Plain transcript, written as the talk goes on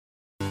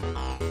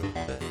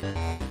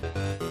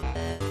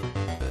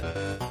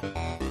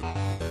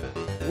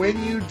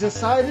When you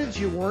decided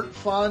you weren't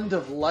fond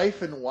of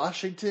life in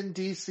Washington,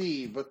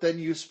 D.C., but then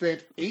you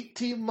spent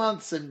 18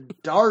 months in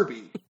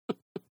Derby,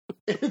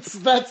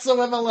 that's so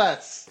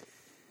MLS.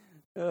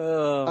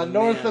 Oh,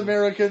 North man.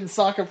 American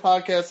soccer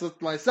podcast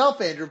with myself,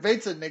 Andrew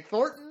Bates, and Nick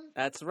Thornton.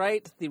 That's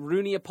right. The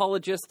Rooney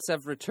apologists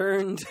have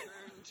returned.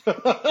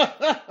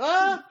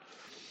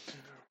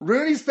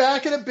 Rooney's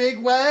back in a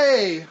big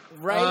way.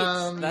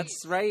 Right.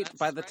 That's right.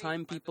 By the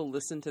time people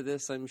listen to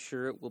this, I'm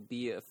sure it will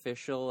be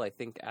official. I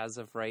think as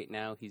of right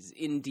now, he's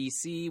in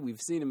D.C. We've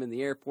seen him in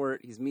the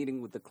airport. He's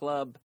meeting with the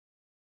club.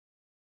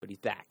 But he's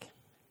back.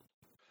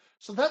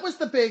 So that was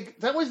the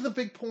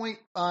big point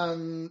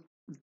on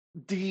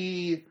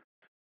the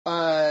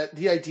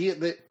idea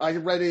that I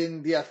read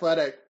in The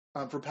Athletic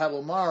for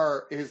Pablo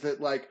Mar is that,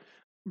 like,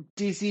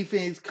 DC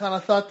fans kind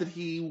of thought that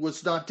he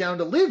was not down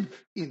to live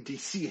in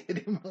DC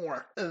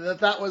anymore, and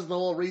that was the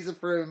whole reason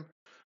for him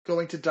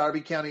going to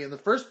Derby County in the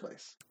first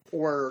place,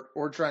 or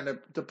trying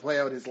to play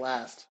out his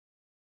last.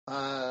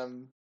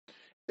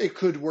 It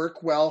could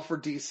work well for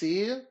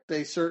DC.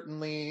 They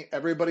certainly,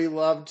 everybody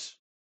loved,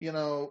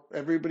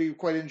 everybody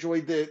quite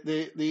enjoyed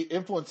the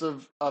influence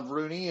of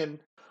Rooney, and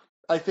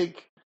I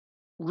think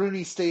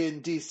Rooney stay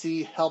in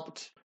DC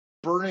helped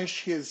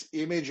burnish his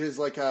image as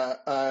like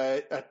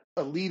a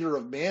leader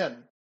of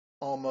men,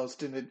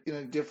 almost in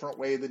a different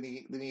way than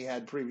he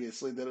had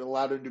previously, that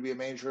allowed him to be a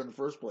manager in the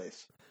first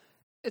place.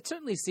 It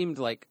certainly seemed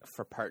like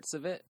for parts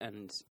of it,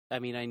 and I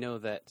mean, I know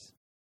that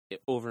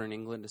over in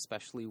England,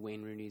 especially,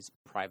 Wayne Rooney's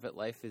private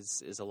life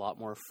is a lot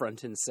more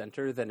front and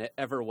center than it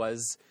ever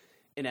was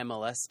in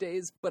MLS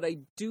days, but I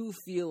do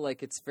feel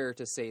like it's fair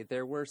to say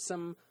there were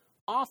some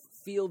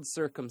off-field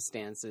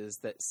circumstances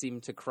that seem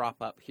to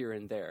crop up here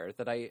and there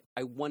that I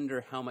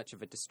wonder how much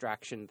of a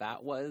distraction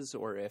that was,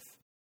 or if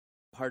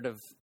part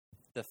of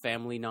the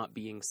family not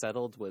being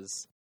settled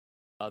was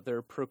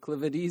other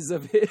proclivities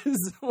of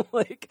his.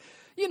 Like,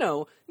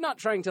 not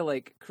trying to,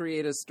 like,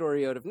 create a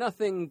story out of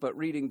nothing, but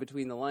reading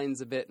between the lines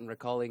a bit and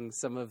recalling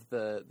some of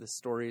the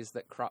stories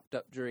that cropped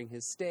up during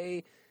his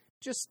stay.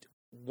 Just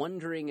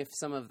wondering if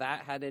some of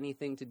that had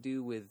anything to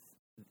do with,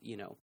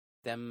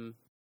 them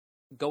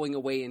going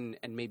away and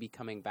maybe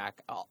coming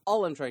back.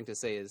 All I'm trying to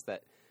say is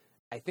that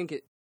I think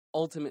it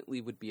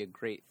ultimately would be a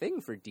great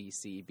thing for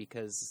DC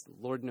because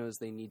Lord knows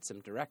they need some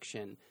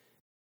direction.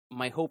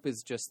 My hope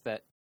is just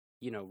that,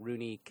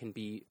 Rooney can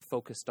be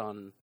focused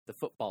on the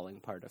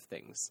footballing part of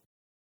things.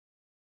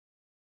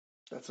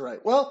 That's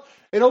right. Well,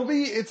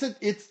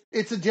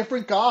 it's a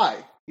different guy.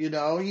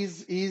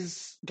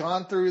 He's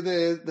gone through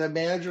the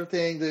manager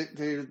thing.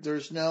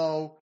 There's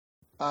nothing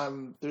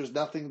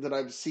that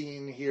I've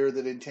seen here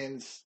that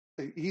intends.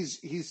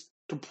 He's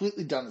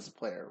completely done as a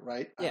player,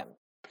 right? Yeah. I don't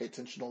pay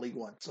attention to League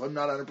One, so I'm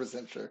not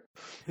 100% sure.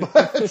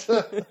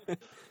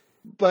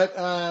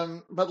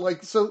 But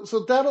like so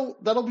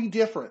that'll be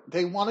different.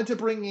 They wanted to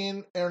bring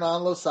in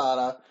Hernan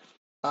Losada.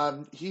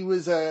 He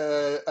was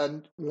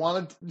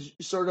wanted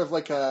sort of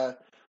like a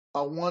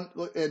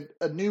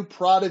new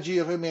prodigy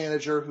of a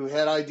manager who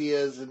had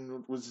ideas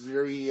and was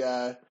very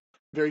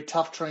very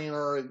tough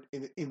trainer, and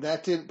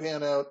that didn't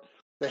pan out.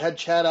 They had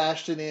Chad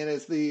Ashton in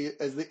as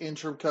the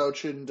interim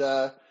coach, and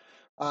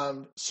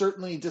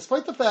certainly,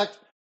 despite the fact,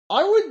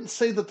 I wouldn't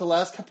say that the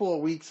last couple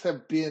of weeks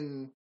have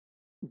been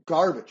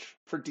garbage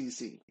for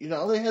DC.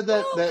 They had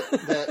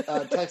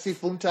that Taxi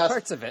Funtas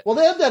Parts of it. Well,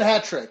 they had that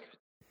hat trick.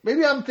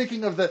 Maybe I'm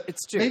thinking of the.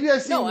 It's true. Maybe I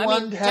see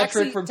one hat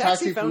trick from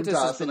Taxi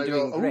Funtas, and I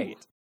go,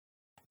 great.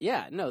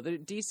 Yeah, no, the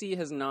DC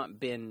has not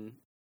been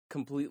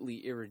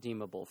completely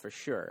irredeemable for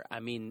sure. I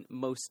mean,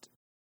 most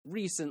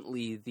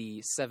recently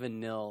the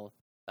 7-0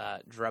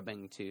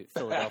 drubbing to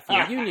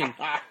Philadelphia Union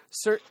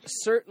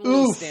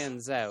certainly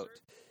stands out.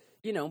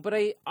 But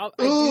I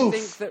do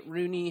think that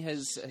Rooney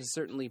has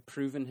certainly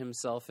proven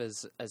himself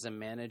as a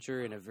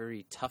manager in a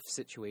very tough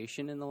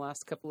situation in the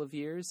last couple of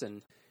years,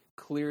 and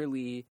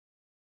clearly,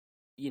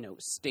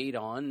 stayed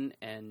on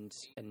and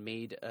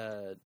made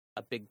a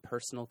big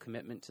personal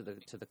commitment to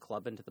the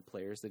club and to the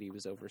players that he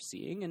was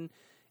overseeing, and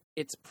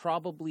it's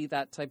probably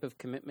that type of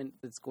commitment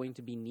that's going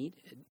to be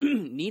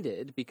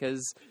needed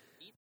because,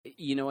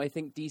 I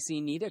think DC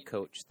need a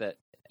coach that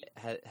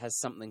has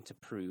something to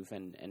prove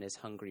and is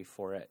hungry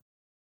for it.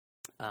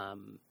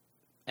 And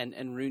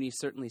Rooney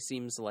certainly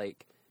seems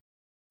like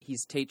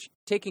he's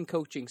taking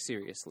coaching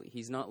seriously.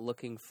 He's not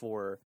looking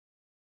for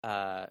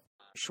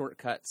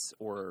shortcuts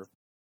or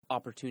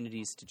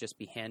opportunities to just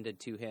be handed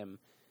to him.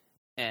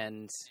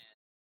 And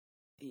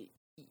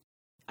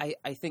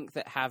I think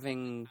that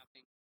having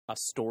a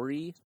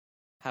story,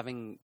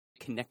 having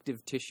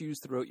connective tissues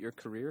throughout your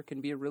career can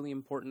be a really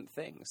important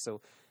thing.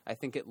 So I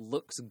think it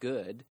looks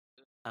good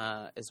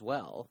as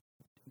well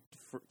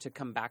to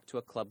come back to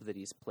a club that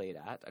he's played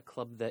at, a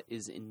club that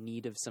is in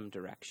need of some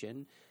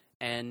direction,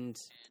 and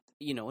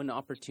an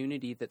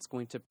opportunity that's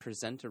going to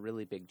present a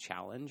really big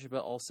challenge,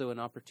 but also an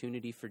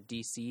opportunity for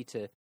DC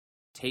to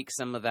take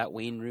some of that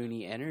Wayne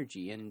Rooney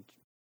energy and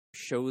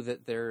show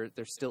that they're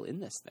still in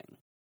this thing.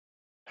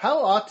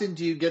 how often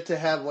do you get to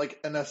have like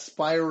an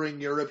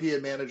aspiring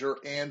European manager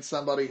and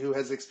somebody who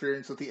has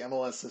experience with the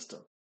MLS system?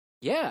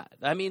 Yeah,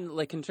 I mean,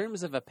 like in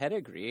terms of a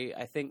pedigree,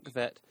 I think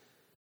that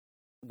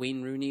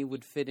Wayne Rooney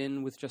would fit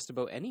in with just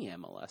about any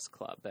MLS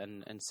club,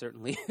 and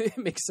certainly it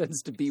makes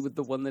sense to be with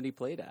the one that he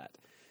played at.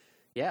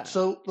 Yeah.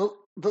 So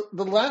the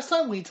last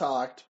time we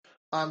talked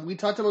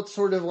about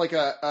sort of like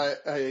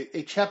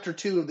a chapter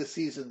 2 of the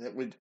season that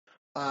would,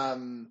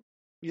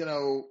 you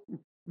know,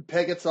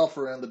 peg itself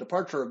around the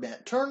departure of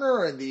Matt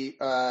Turner and the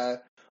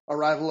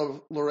arrival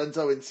of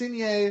Lorenzo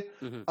Insigne.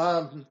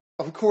 Mm-hmm.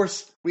 Of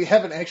course, we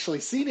haven't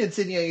actually seen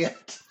Insigne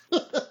yet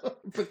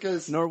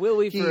because nor will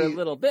we for a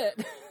little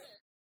bit.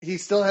 He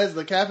still has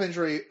the calf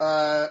injury,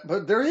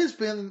 but there has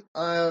been,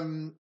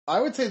 I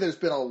would say, there's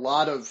been a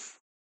lot of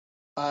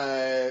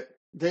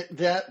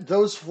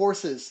those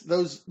forces,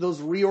 those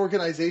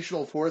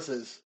reorganizational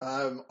forces,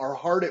 are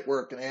hard at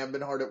work and have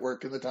been hard at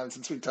work in the time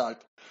since we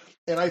talked.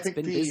 And I think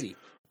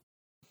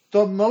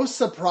the most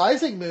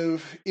surprising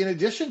move, in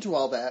addition to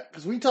all that,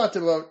 because we talked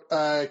about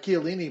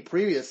Chiellini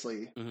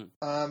previously,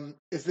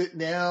 is that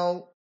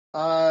now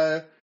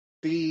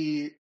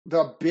the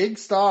big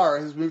star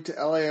has moved to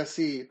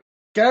LAFC.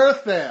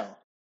 Gareth Bale,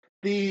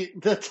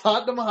 the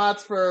Tottenham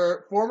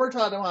Hotspur,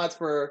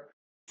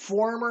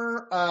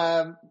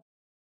 former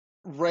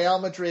Real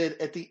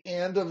Madrid at the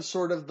end of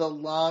sort of the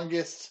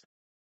longest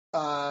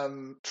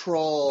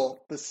troll,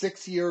 the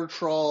 6-year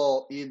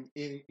troll in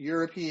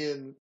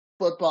European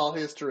football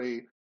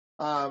history,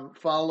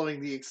 following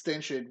the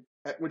extension,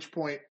 at which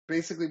point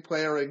basically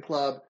player and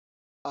club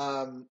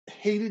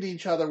hated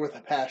each other with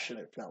a passion,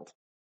 it felt.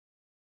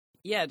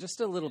 Yeah, just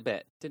a little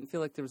bit. Didn't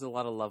feel like there was a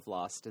lot of love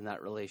lost in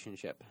that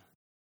relationship.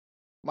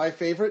 My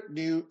favorite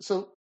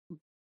so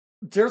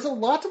there's a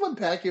lot to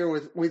unpack here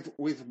with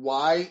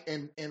why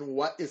and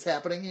what is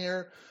happening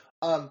here.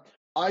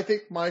 I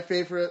think my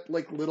favorite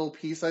like little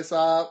piece I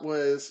saw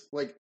was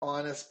like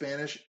on a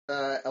Spanish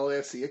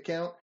LAFC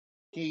account.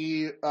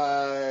 He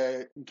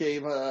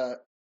gave I'm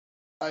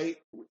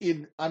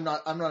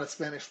not a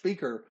Spanish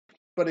speaker,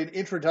 but an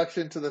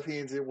introduction to the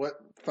Fiends in what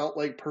felt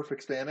like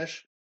perfect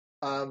Spanish.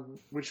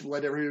 Which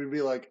led everybody to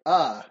be like,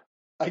 I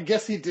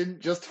guess he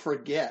didn't just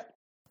forget.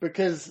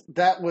 Because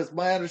that was,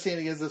 my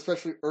understanding is,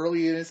 especially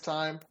early in his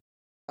time,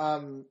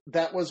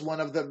 that was one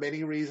of the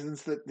many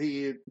reasons that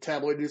the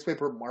tabloid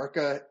newspaper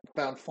Marca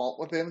found fault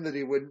with him, that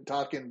he wouldn't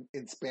talk in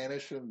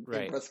Spanish in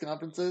press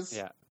conferences.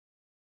 Yeah.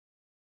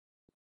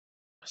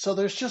 So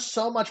there's just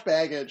so much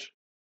baggage.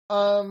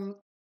 I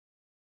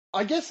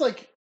guess,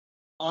 like,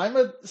 I'm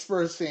a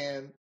Spurs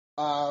fan.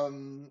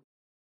 Well,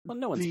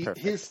 no one's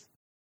perfect.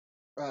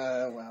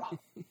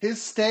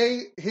 His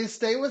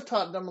stay with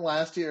Tottenham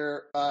last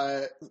year,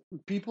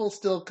 people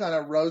still kind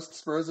of roast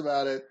Spurs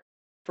about it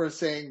for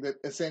saying that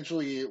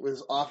essentially it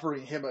was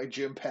offering him a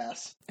gym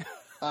pass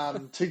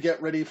to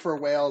get ready for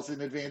Wales in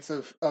advance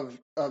of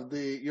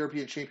the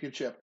European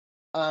Championship.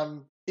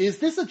 Is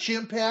this a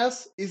gym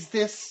pass? Is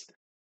this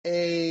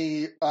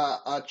a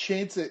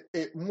chance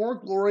at more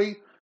glory?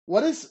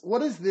 What is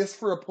this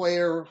for a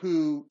player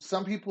who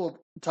some people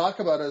talk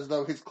about as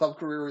though his club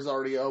career is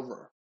already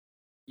over?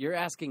 You're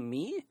asking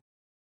me?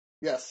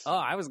 Yes. Oh,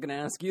 I was going to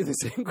ask you the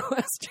same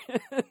question.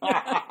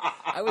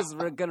 I was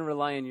going to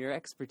rely on your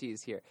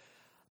expertise here.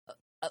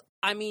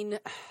 I mean,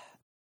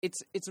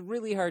 it's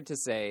really hard to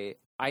say.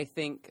 I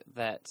think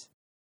that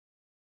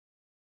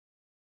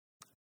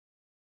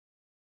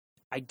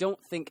I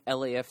don't think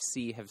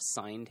LAFC have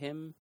signed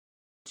him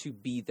to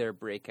be their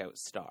breakout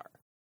star.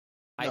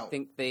 No. I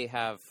think they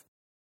have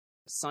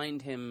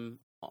signed him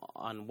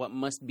on what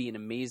must be an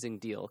amazing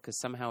deal, because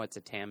somehow it's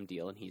a TAM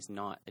deal and he's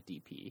not a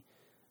DP.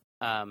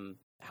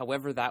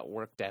 However that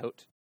worked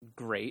out,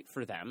 great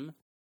for them.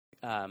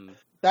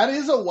 That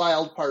is a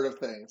wild part of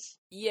things.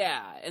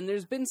 Yeah, and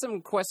there's been some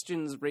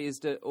questions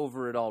raised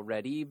over it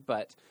already,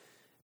 but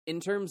in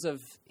terms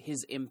of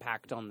his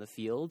impact on the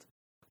field,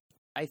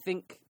 I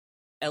think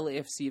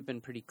LAFC have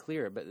been pretty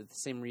clear, but the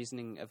same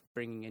reasoning of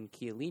bringing in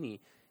Chiellini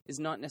is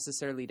not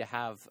necessarily to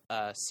have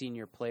a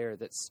senior player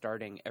that's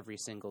starting every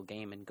single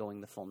game and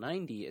going the full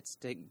 90. It's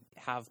to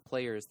have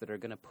players that are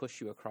going to push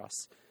you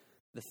across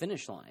the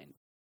finish line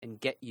and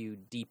get you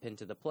deep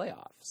into the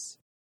playoffs.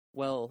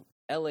 Well,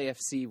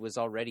 LAFC was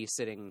already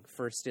sitting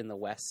first in the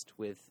West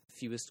with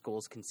fewest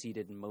goals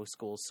conceded and most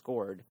goals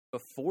scored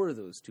before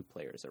those two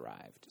players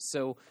arrived.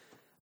 So,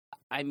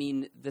 I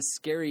mean, the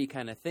scary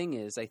kind of thing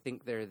is I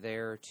think they're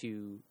there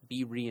to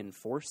be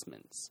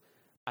reinforcements.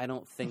 I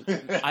don't think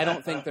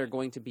they're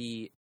going to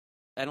be.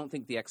 I don't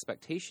think the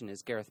expectation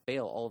is Gareth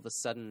Bale all of a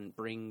sudden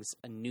brings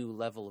a new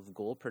level of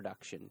goal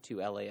production to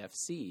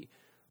LAFC.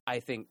 I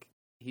think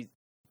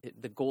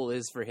the goal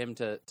is for him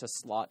to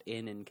slot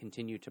in and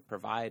continue to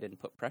provide and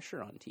put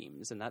pressure on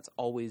teams, and that's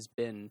always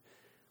been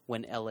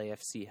when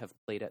LAFC have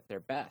played at their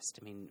best.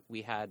 I mean,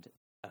 we had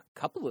a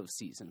couple of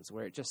seasons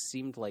where it just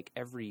seemed like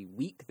every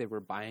week they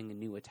were buying a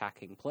new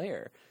attacking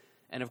player,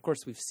 and of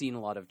course we've seen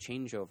a lot of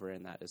changeover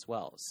in that as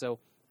well. So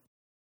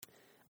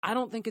I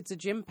don't think it's a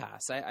gym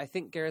pass. I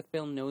think Gareth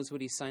Bale knows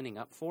what he's signing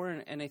up for,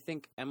 and I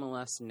think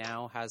MLS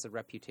now has a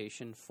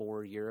reputation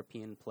for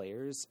European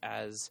players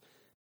as,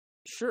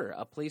 sure,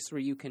 a place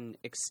where you can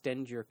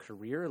extend your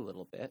career a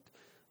little bit,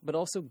 but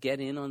also get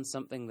in on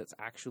something that's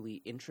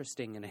actually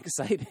interesting and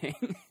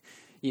exciting,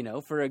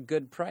 for a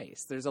good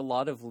price. There's a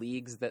lot of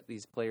leagues that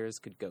these players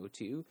could go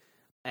to,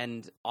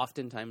 and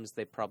oftentimes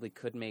they probably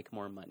could make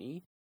more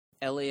money.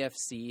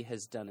 LAFC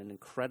has done an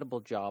incredible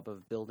job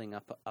of building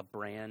up a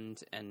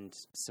brand and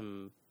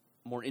some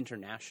more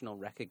international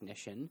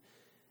recognition,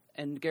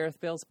 and Gareth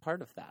Bale's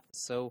part of that.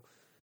 So,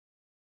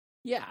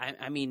 yeah,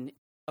 I mean,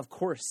 of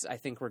course, I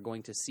think we're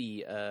going to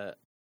see a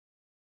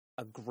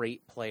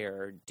great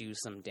player do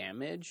some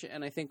damage,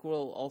 and I think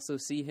we'll also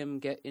see him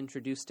get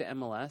introduced to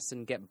MLS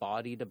and get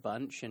bodied a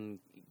bunch and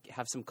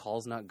have some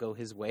calls not go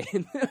his way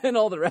and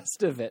all the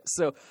rest of it.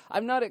 So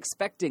I'm not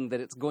expecting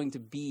that it's going to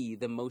be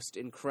the most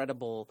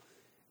incredible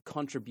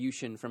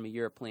contribution from a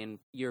European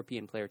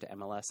player to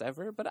MLS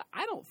ever, but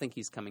I don't think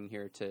he's coming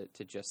here to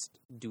just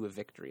do a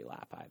victory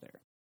lap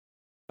either.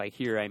 By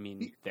here, I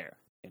mean there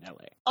in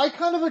LA. I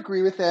kind of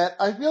agree with that.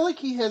 I feel like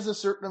he has a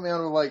certain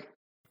amount of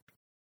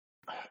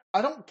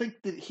I don't think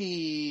that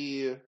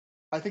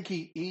I think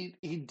he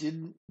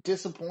didn't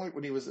disappoint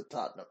when he was at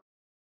Tottenham.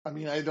 I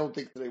mean, I don't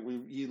think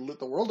that he lit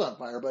the world on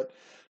fire, but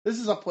this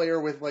is a player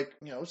with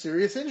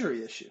serious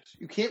injury issues.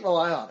 You can't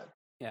rely on him.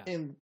 Yeah.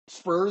 And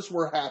Spurs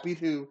were happy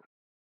to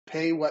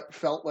pay what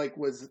felt like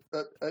was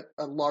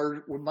a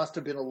large, what must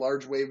have been a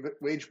large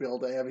wage bill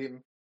to have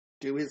him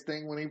do his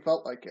thing when he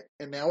felt like it.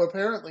 And now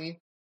apparently,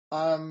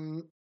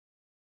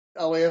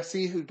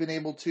 LAFC, who've been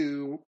able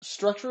to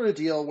structure a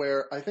deal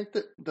where I think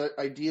that the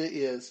idea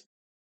is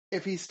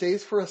if he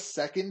stays for a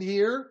second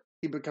year,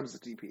 he becomes a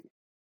DP.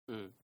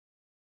 Mm.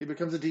 He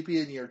becomes a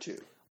DP in year 2.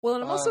 Well,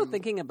 and I'm also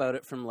thinking about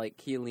it from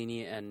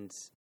Chiellini and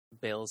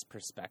Bale's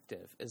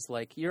perspective. Is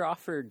you're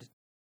offered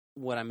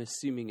what I'm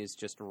assuming is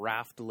just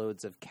raft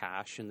loads of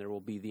cash, and there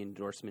will be the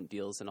endorsement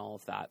deals and all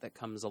of that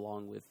comes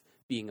along with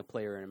being a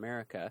player in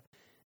America.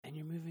 And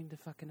you're moving to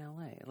fucking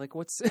LA.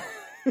 What's?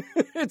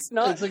 It's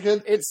not.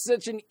 It's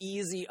such an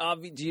easy,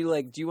 obvious. Do you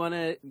want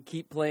to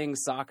keep playing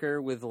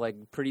soccer with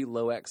pretty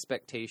low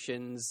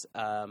expectations,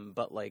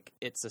 but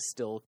it's a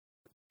still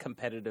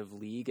competitive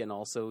league, and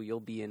also you'll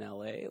be in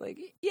LA?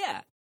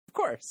 Yeah, of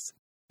course.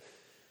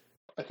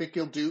 I think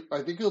he'll do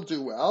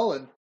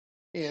well,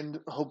 and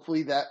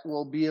hopefully that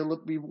will be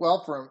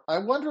well for him. I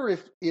wonder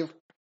if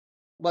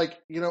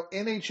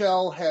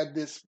NHL had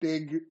this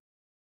big.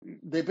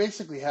 They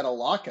basically had a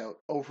lockout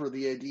over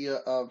the idea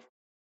of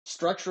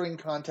structuring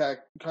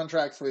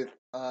contracts with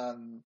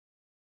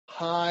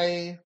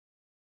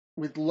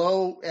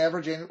low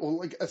average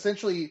annual,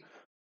 essentially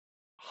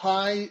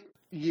high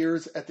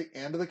years at the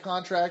end of the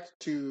contract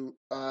to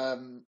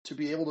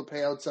be able to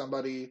pay out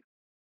somebody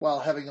while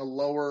having a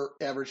lower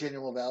average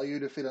annual value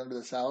to fit under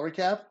the salary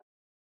cap.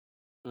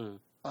 Mm.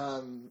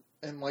 And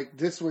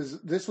this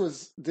was the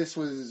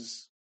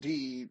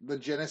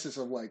genesis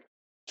of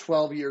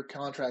 12-year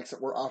contracts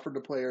that were offered to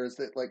players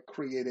that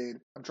created.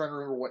 I'm trying to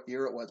remember what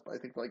year it was, but I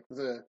think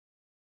the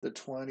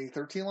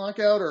 2013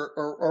 lockout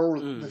or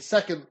the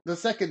second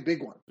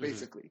big one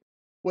basically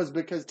was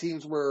because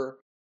teams were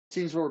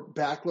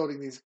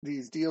backloading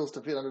these deals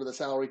to fit under the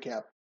salary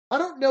cap. I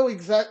don't know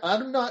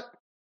I'm not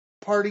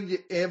party to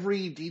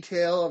every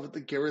detail of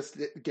the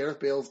Gareth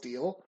Bale's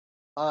deal,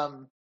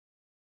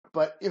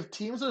 but if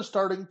teams are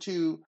starting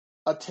to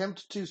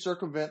attempt to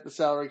circumvent the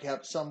salary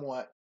cap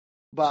somewhat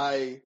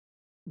by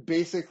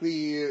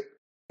basically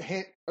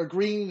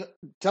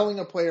telling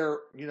a player,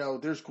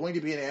 there's going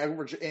to be an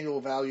average annual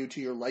value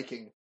to your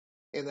liking,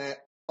 and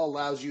that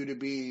allows you to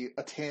be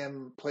a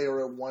TAM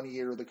player in 1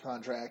 year of the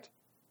contract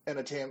and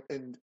a TAM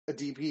and a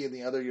DP in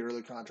the other year of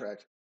the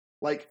contract.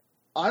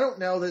 I don't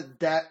know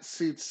that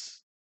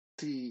suits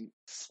the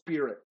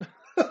spirit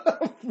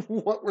of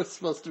what we're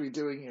supposed to be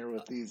doing here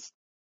with these.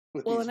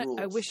 Well, and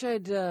I wish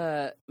I'd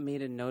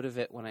made a note of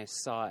it when I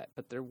saw it,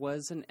 but there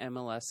was an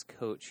MLS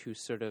coach who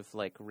sort of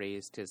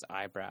raised his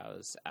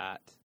eyebrows at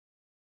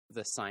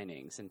the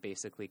signings and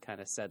basically kind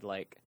of said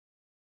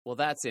well,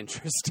 that's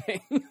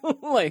interesting.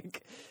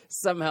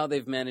 Somehow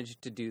they've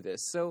managed to do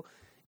this. So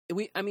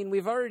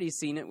we've already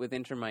seen it with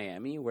Inter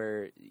Miami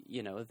where,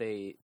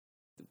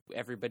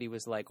 everybody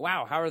was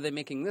wow, how are they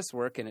making this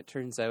work? And it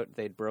turns out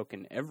they'd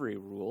broken every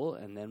rule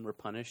and then were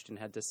punished and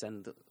had to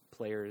send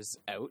players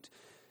out.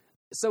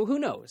 So who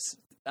knows?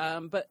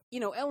 But,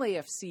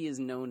 LAFC is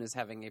known as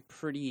having a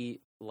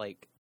pretty,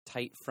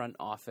 tight front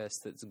office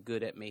that's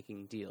good at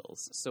making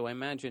deals. So I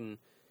imagine,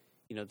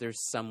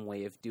 there's some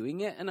way of doing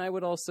it. And I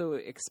would also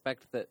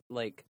expect that,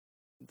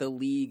 the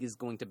league is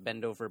going to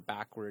bend over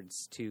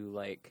backwards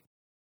to,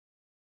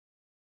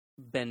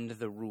 bend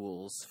the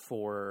rules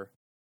for,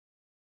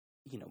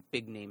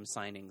 big name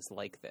signings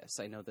like this.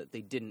 I know that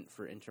they didn't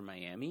for Inter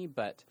Miami,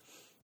 but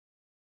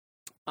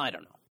I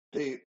don't know.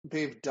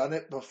 They've done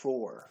it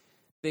before.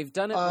 They've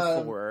done it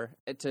before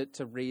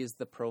to raise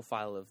the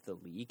profile of the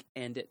league,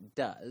 and it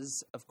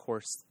does. Of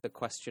course, the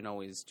question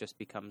always just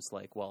becomes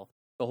well,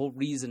 the whole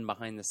reason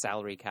behind the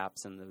salary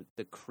caps and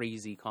the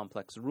crazy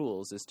complex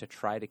rules is to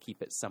try to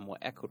keep it somewhat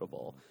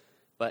equitable.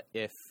 But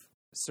if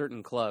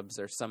certain clubs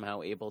are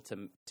somehow able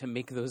to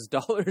make those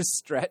dollars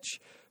stretch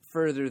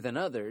further than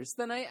others,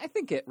 then I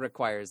think it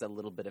requires a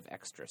little bit of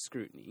extra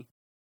scrutiny.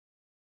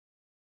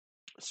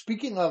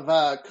 Speaking of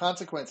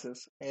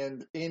consequences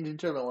and in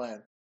Inter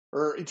Milan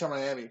or Inter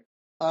Miami,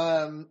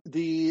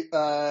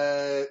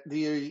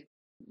 the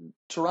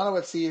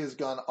Toronto FC has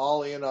gone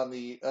all in on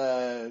the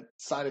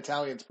Sign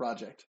Italians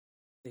project.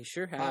 They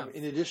sure have.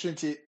 In addition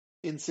to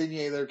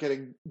Insigne, they're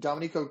getting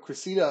Domenico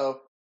Cressida,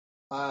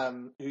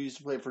 who used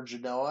to play for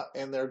Genoa,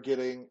 and they're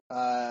getting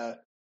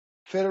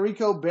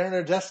Federico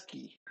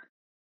Bernardeschi.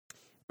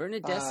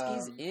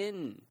 Bernardeschi's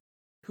in,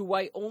 who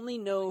I only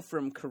know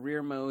from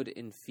career mode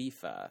in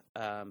FIFA,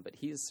 but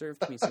he has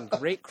served me some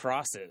great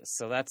crosses,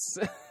 so that's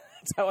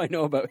how I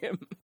know about him.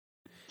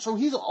 So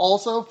he's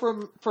also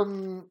from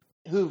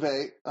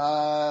Juve,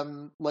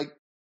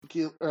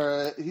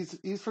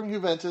 he's from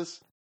Juventus,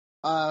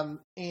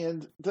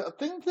 and the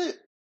thing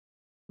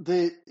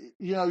that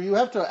you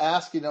have to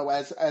ask,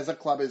 as a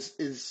club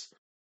is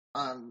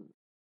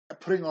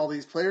putting all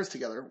these players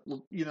together,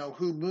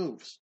 who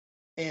moves,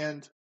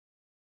 and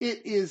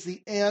it is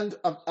the end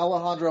of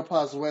Alejandro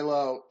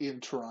Pozuelo in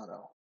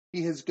Toronto.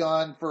 He has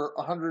gone for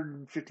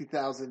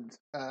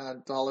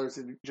 $150,000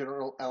 in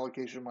general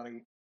allocation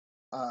money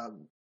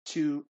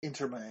to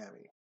Inter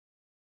Miami.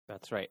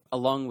 That's right.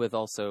 Along with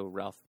also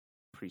Ralph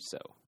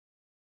Priso.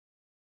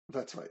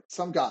 That's right.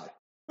 Some guy.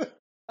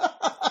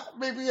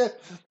 maybe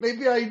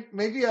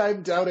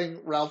I'm doubting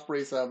Ralph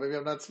Priso. Maybe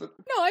I'm not. No,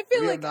 I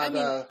feel like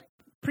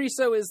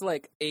Priso is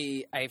I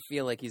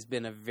feel like he's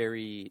been a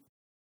very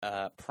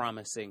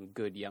promising,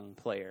 good young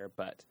player,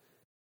 but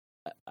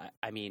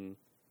I mean,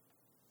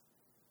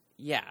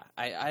 yeah,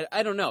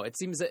 I don't know. It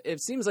seems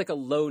like a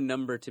low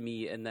number to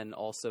me, and then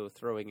also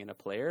throwing in a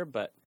player,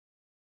 but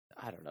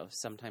I don't know.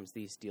 Sometimes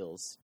these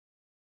deals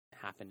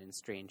happen in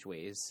strange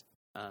ways,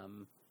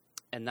 and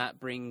that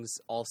brings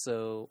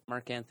also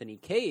Mark-Anthony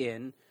Kaye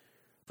in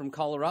from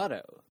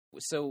Colorado.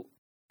 So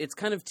it's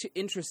kind of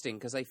interesting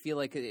because I feel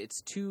like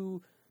it's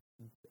two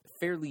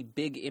fairly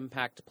big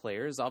impact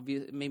players,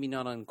 maybe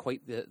not on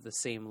quite the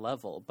same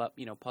level, but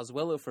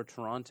Pozuelo for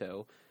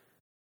Toronto,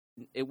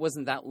 it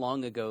wasn't that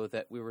long ago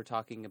that we were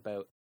talking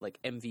about like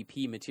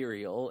MVP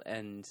material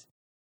and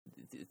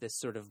this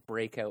sort of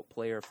breakout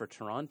player for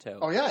Toronto.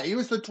 Oh yeah, he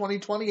was the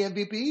 2020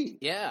 MVP.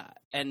 Yeah,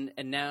 and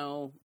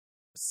now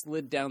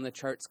slid down the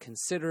charts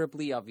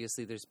considerably.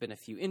 Obviously, there's been a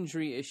few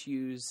injury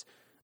issues.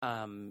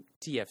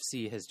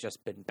 TFC has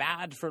just been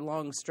bad for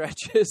long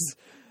stretches.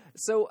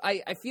 So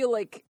I feel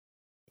like,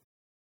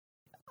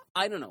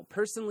 I don't know.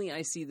 Personally,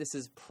 I see this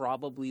as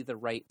probably the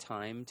right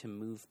time to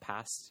move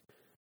past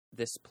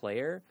this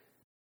player.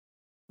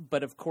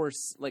 But of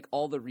course, like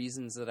all the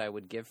reasons that I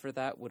would give for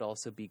that would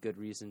also be good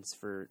reasons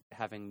for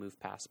having moved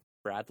past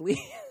Bradley.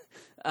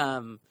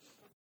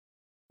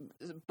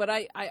 But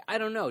I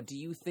don't know. Do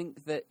you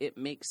think that it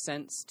makes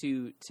sense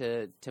to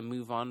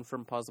move on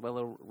from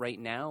Pozuelo right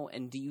now?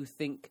 And do you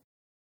think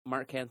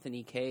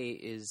Mark-Anthony Kaye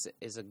is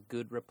a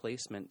good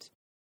replacement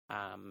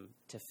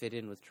to fit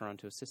in with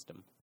Toronto's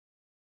system?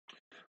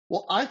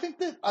 Well, I think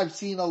that I've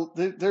seen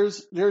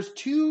there's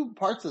two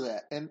parts of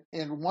that,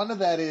 and one of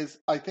that is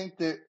I think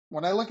that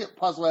when I look at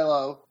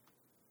Pozuelo,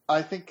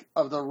 I think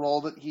of the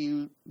role that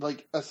he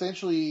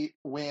essentially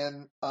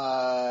when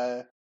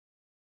TFC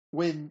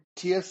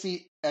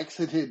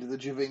exited the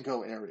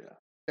Giovinco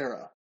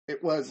era,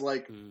 it was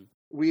like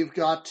we've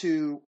got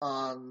to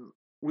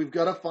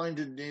find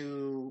a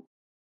new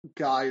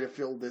guy to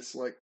fill this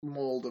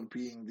mold of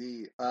being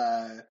the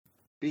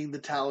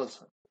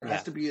talisman. There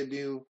has to be a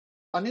new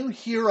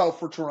hero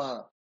for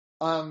Toronto.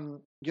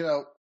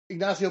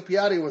 Ignacio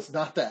Piatti was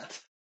not that.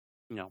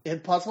 No.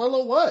 And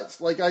Pozuelo was.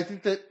 I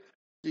think that,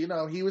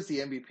 he was the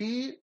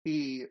MVP.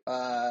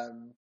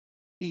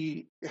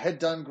 He had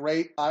done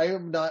great. I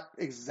am not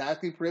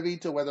exactly privy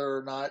to whether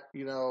or not,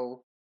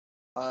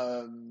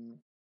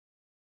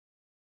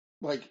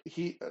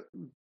 he,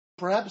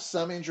 perhaps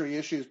some injury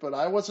issues, but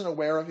I wasn't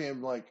aware of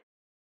him,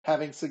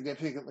 having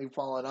significantly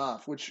fallen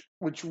off, which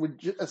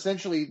would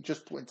essentially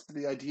just points to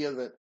the idea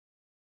that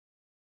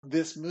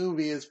this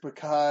movie is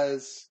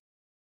because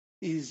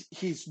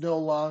he's no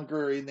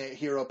longer in that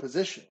hero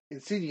position.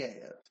 Insigne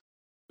is.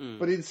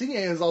 But Insigne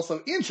is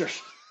also injured.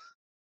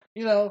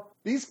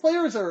 These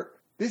players are,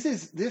 this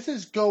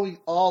is going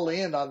all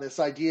in on this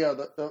idea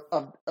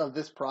of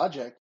this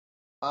project.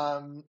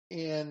 And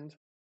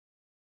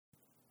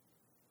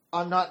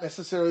I'm not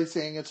necessarily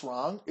saying it's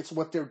wrong. It's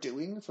what they're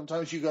doing.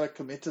 Sometimes you got to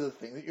commit to the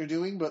thing that you're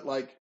doing, but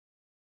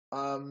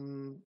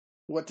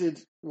what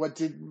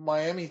did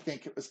Miami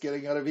think it was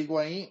getting out of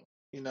Higuain?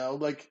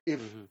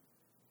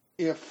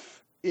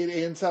 If it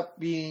ends up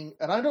being,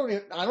 and I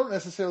don't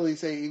necessarily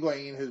say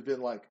Higuain has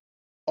been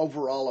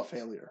overall a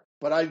failure,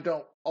 but I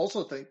don't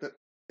also think that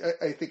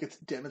I think it's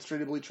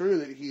demonstratively true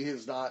that he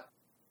has not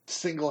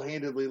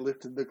single-handedly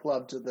lifted the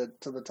club to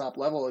the top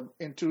level,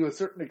 and to a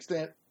certain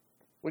extent,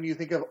 when you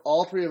think of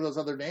all three of those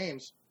other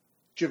names,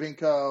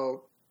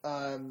 Giovinco,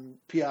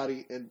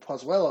 Piatti and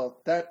Pozuelo,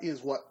 that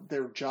is what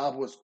their job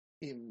was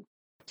in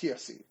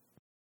TFC.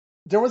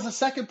 There was a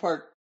second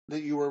part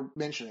that you were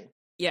mentioning,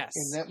 Yes.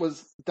 and that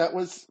was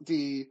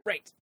the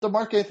Right. the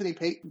Mark Anthony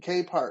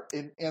K part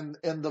and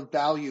the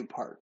value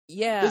part.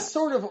 Yeah. This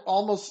sort of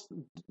almost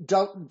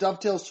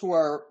dovetails to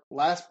our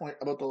last point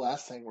about the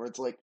last thing, where it's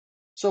like,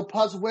 so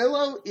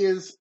Pozuelo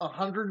is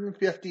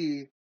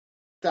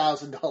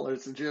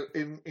 $150,000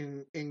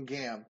 in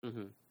GAM,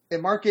 Mm-hmm.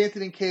 and Mark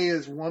Anthony K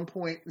is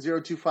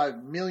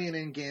 $1.025 million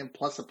in GAM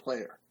plus a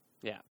player.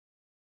 Yeah.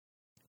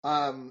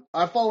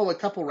 I follow a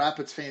couple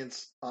Rapids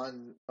fans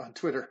on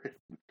Twitter.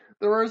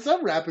 There are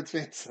some Rapids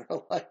fans that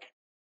are like,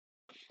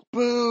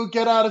 "Boo,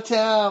 get out of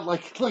town!" I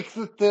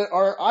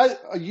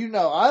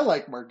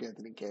like Mark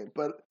Anthony K,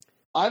 but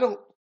I don't,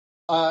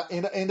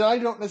 and I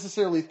don't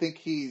necessarily think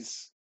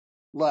he's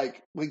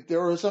like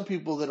there are some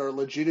people that are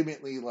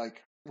legitimately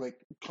like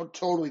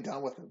totally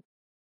done with him.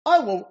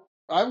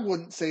 I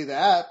wouldn't say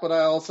that, but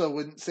I also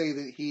wouldn't say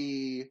that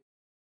he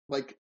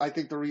I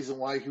think the reason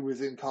why he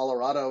was in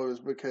Colorado is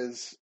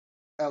because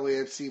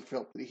LAFC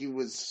felt that he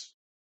was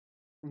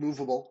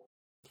movable.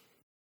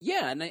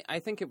 Yeah, and I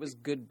think it was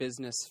good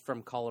business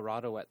from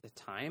Colorado at the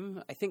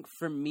time. I think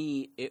for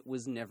me, it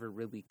was never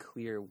really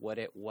clear what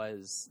it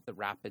was the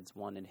Rapids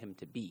wanted him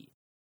to be.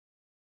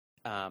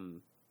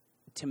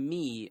 To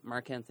me,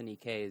 Mark Anthony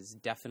K is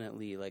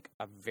definitely like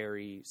a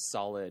very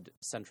solid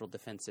central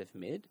defensive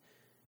mid,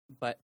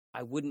 but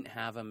I wouldn't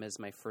have him as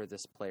my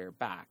furthest player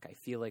back. I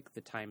feel like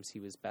the times he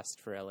was best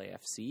for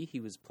LAFC, he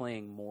was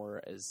playing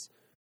more as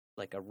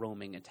like a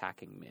roaming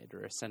attacking mid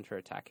or a center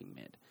attacking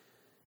mid.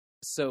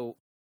 So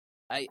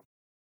I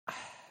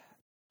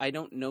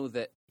don't know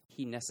that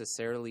he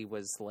necessarily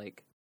was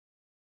like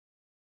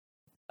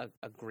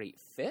a great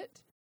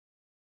fit.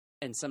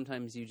 And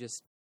sometimes you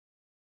just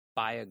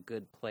buy a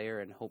good player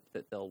and hope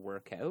that they'll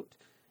work out.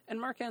 And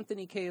Mark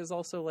Anthony K is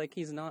also like,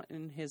 he's not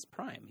in his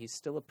prime. He's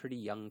still a pretty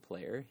young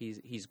player.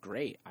 He's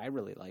great. I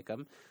really like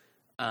him.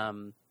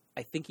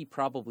 I think he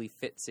probably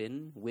fits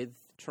in with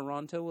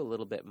Toronto a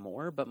little bit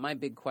more, but my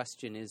big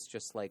question is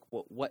just like,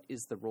 what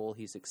is the role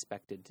he's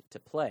expected to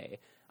play?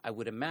 I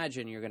would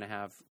imagine you're going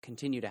to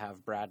continue to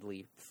have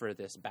Bradley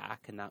furthest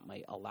back, and that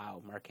might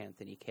allow Mark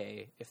Anthony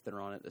K, if they're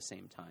on at the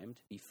same time,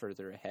 to be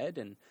further ahead,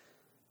 and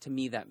to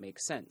me that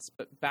makes sense.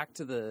 But back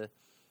to the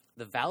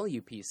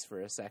value piece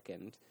for a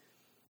second.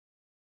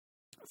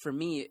 For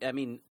me, I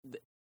mean,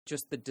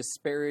 just the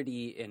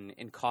disparity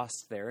in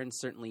cost there, and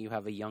certainly you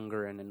have a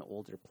younger and an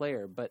older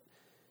player, but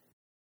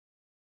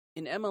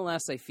in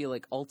MLS, I feel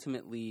like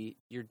ultimately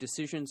your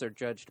decisions are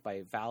judged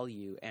by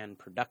value and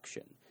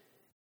production.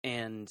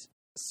 And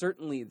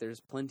certainly there's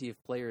plenty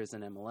of players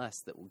in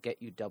MLS that will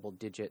get you double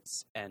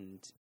digits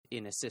and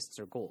in assists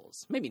or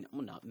goals. Maybe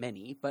not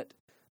many, but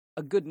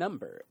a good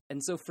number.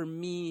 And so for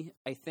me,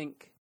 I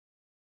think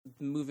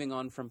moving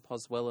on from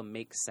Pozuelo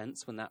makes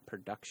sense when that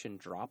production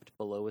dropped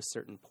below a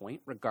certain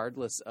point,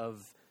 regardless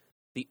of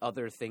the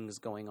other things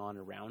going on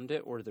around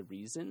it or the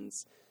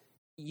reasons.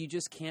 You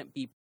just can't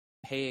be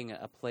paying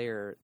a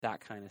player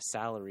that kind of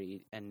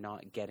salary and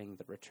not getting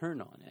the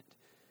return on it.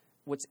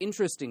 What's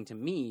interesting to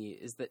me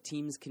is that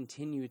teams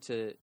continue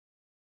to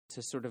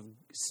sort of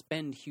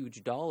spend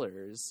huge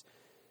dollars,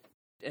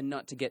 and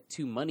not to get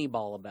too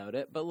moneyball about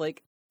it, but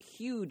like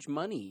huge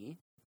money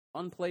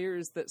on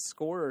players that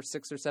score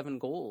 6 or 7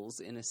 goals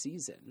in a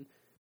season,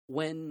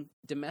 when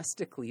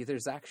domestically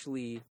there's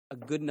actually a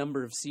good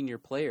number of senior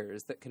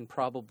players that can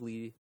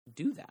probably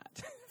do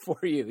that for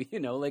you. You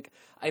know, like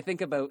I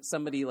think about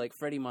somebody like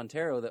Freddie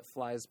Montero that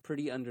flies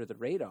pretty under the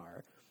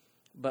radar,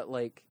 but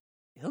like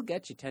he'll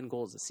get you 10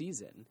 goals a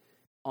season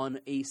on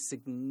a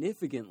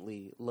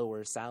significantly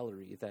lower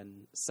salary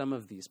than some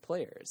of these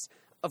players.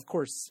 Of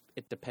course,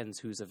 it depends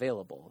who's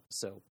available,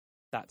 so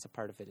that's a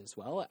part of it as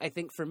well. I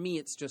think for me,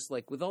 it's just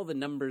like with all the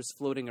numbers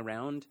floating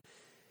around,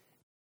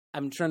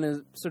 I'm trying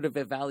to sort of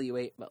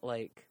evaluate,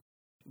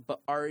 but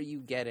are you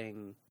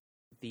getting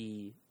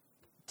the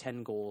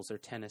 10 goals or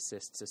 10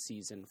 assists a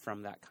season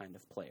from that kind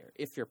of player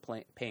if you're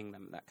paying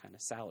them that kind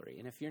of salary?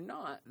 And if you're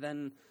not,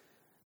 then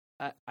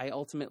I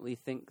ultimately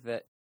think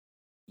that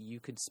you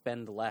could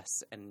spend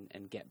less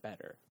and get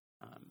better.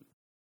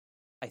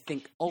 I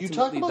think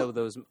ultimately,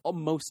 though,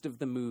 most of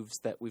the moves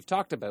that we've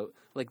talked about,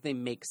 like they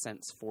make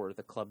sense for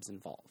the clubs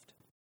involved.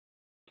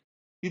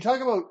 You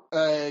talk about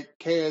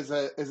Kay as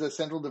a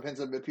central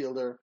defensive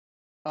midfielder.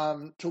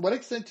 To what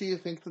extent do you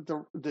think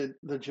that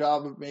the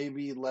job may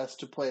be less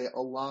to play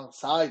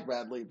alongside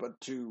Bradley, but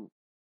to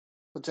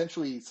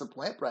potentially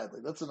supplant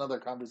Bradley? That's another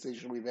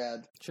conversation we've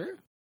had. Sure.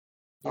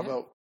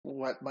 About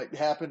what might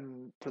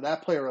happen for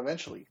that player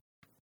eventually.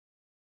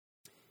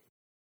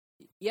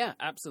 Yeah,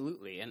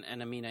 absolutely.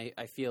 And I mean,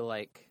 I feel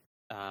like,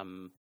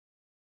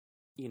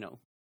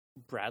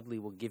 Bradley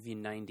will give you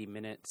 90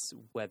 minutes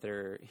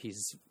whether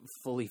he's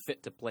fully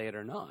fit to play it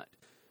or not.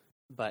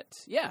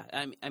 But yeah,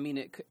 I mean,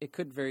 it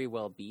could very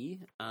well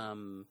be. I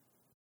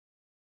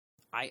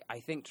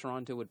think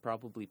Toronto would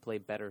probably play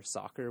better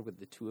soccer with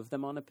the two of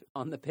them on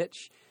the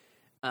pitch.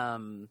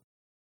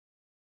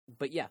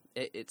 but yeah,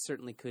 it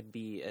certainly could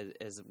be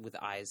as with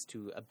eyes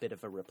to a bit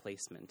of a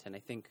replacement. And I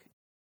think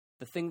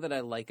the thing that I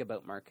like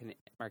about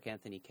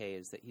Mark-Anthony Kaye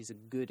is that he's a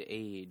good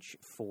age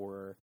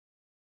for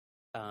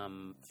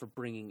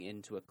bringing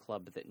into a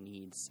club that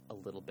needs a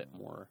little bit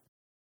more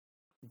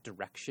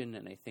direction,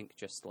 and I think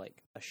just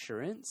like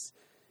assurance.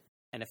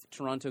 And if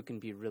Toronto can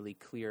be really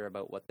clear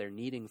about what they're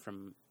needing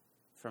from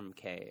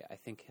Kaye, I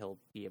think he'll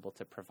be able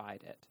to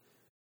provide it.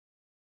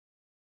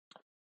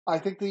 I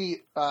think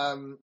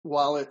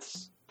while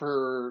it's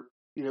for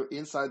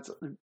insides,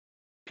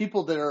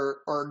 people that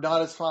are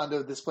not as fond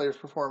of this player's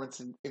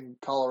performance in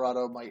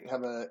Colorado might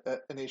have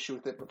an issue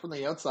with it. But from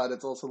the outside,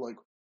 it's also like,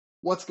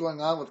 what's going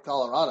on with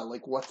Colorado?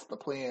 Like, what's the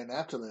plan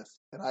after this?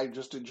 And I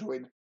just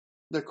enjoyed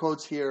the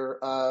quotes here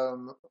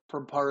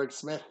from Padraig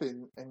Smith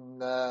in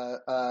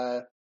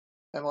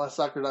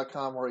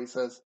MLSsoccer.com, where he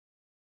says,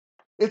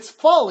 "It's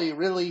folly,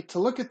 really, to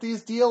look at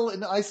these deals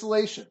in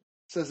isolation,"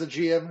 says a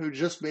GM who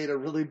just made a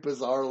really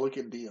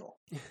bizarre-looking deal.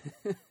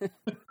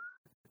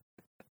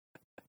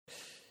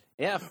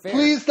 Yeah, fair.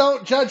 Please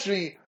don't judge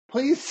me.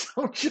 Please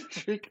don't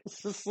judge me,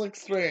 because this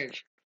looks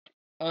strange.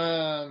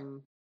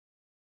 So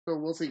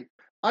we'll see.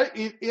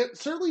 It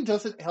certainly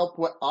doesn't help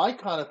what I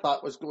kind of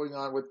thought was going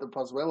on with the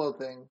Pozuelo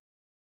thing,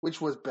 which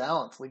was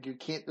balance. Like, you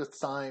can't just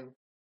sign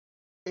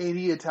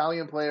 80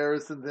 Italian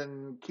players and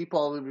then keep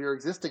all of your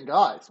existing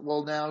guys.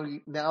 Well,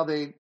 now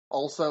they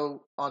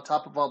also, on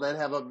top of all that,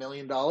 have $1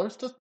 million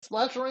to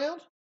splash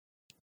around?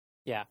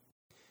 Yeah.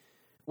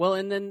 Well,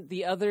 and then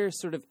the other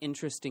sort of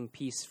interesting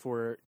piece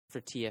for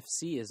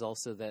TFC is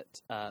also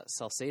that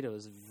Salcedo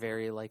is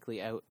very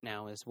likely out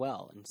now as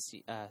well, and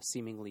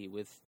seemingly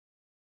with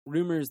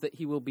rumors that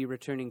he will be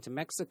returning to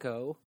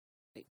Mexico.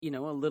 A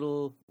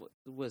little,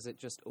 was it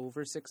just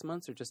over 6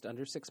 months or just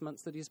under 6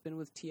 months that he's been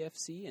with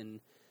TFC? And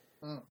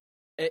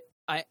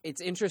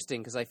it's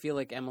interesting because I feel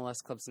like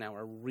MLS clubs now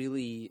are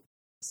really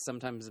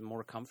sometimes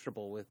more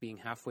comfortable with being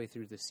halfway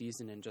through the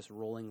season and just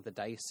rolling the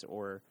dice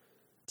or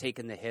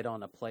taking the hit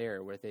on a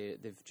player where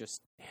they've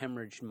just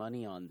hemorrhaged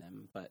money on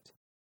them. But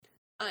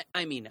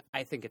I mean,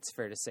 I think it's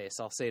fair to say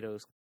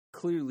Salcedo's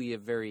clearly a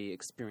very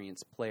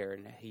experienced player,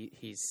 and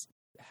he's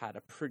had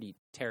a pretty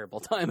terrible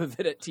time of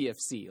it at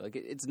TFC. Like,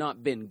 it's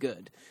not been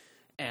good,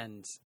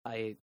 and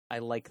I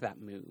like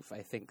that move.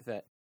 I think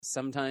that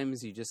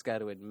sometimes you just got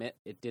to admit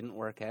it didn't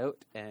work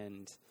out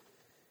and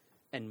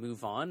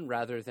move on,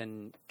 rather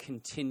than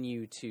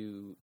continue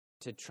to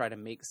try to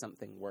make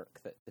something work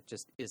that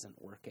just isn't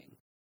working.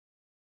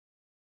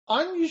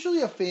 I'm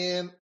usually a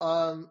fan.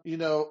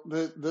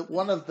 The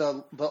one of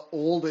the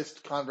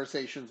oldest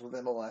conversations with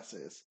MLS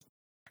is,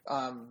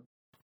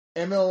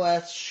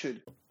 MLS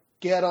should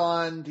get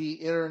on the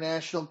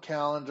international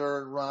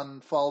calendar and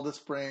run fall to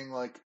spring,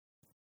 like,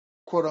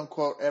 quote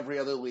unquote, every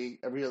other league.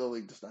 Every other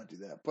league does not do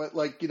that, but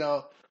like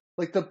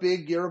the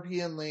big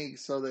European league,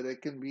 so that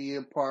it can be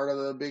a part of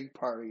the big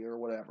party or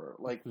whatever,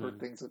 like for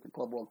things like the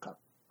Club World Cup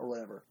or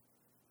whatever.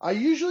 I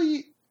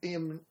usually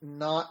am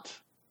not.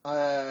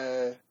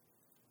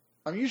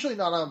 I'm usually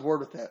not on board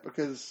with that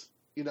because,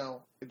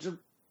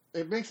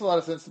 it makes a lot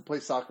of sense to play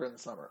soccer in the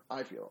summer,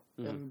 I feel.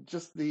 And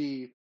just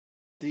it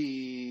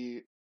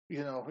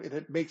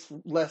makes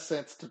less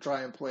sense to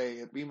try and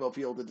play at BMO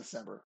Field in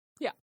December.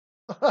 Yeah.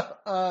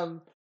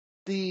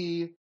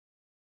 The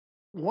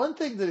one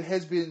thing that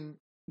has been,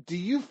 do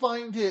you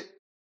find it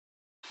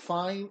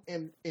fine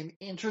and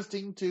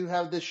interesting to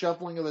have this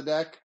shuffling of the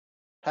deck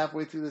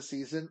halfway through the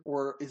season,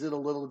 or is it a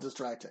little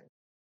distracting?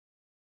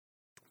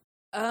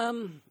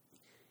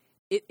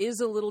 It is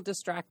a little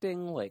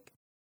distracting. Like,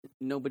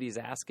 nobody's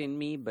asking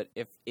me, but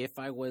if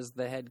I was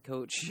the head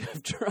coach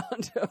of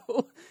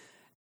Toronto,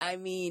 I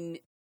mean,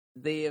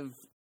 they have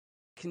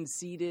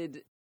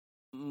conceded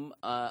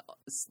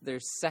their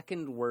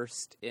second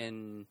worst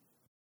in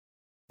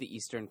the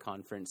Eastern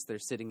Conference. They're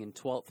sitting in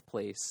 12th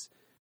place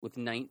with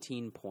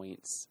 19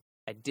 points.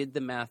 I did the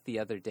math the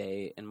other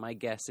day, and my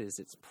guess is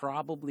it's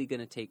probably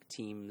going to take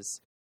teams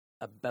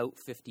about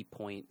 50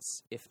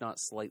 points, if not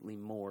slightly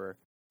more,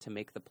 to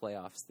make the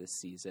playoffs this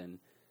season.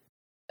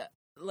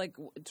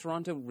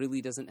 Toronto really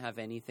doesn't have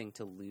anything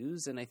to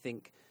lose, and I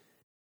think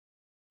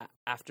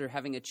after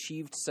having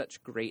achieved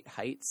such great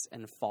heights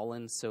and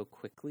fallen so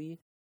quickly,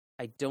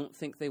 I don't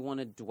think they want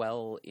to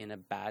dwell in a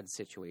bad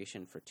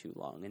situation for too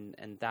long,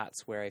 and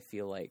that's where I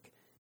feel like,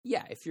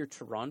 yeah, if you're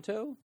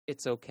Toronto,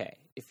 it's okay.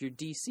 If you're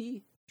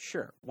DC,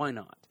 sure, why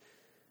not?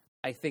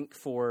 I think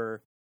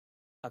for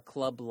a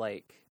club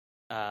like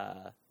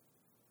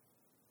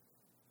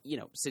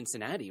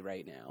Cincinnati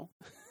right now,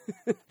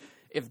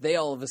 if they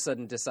all of a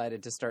sudden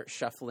decided to start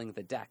shuffling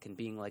the deck and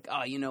being like,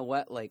 oh, you know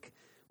what, like,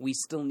 we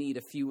still need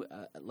a few,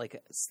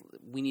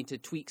 we need to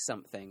tweak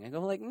something. I go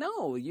like,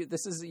 no, you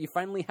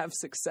finally have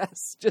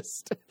success.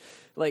 Just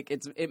like,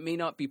 it may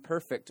not be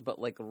perfect, but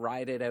like,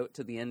 ride it out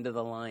to the end of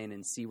the line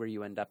and see where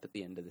you end up at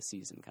the end of the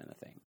season, kind of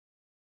thing.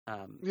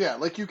 Yeah,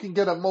 like you can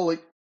get a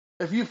mulligan.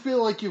 If you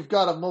feel like you've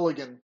got a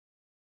mulligan,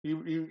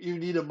 you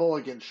need a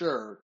mulligan,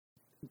 sure.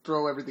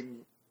 Throw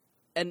everything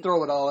and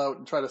throw it all out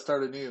and try to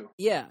start anew.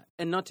 yeah,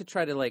 and not to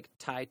try to like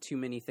tie too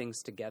many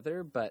things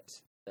together,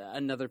 but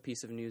another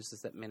piece of news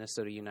is that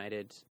Minnesota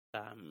United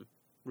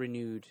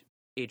renewed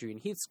Adrian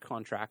Heath's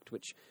contract,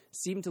 which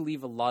seemed to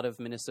leave a lot of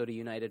Minnesota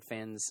United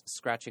fans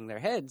scratching their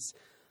heads.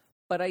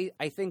 But I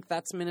think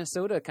that's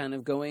Minnesota kind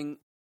of going,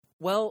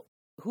 well,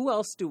 who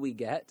else do we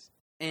get?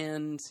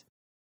 And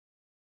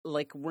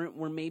like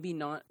we're maybe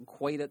not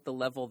quite at the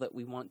level that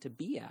we want to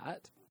be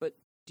at, but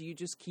do you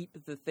just keep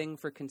the thing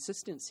for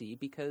consistency?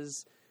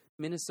 Because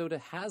Minnesota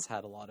has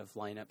had a lot of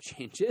lineup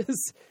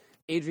changes.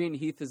 Adrian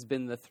Heath has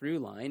been the through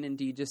line, and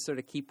do you just sort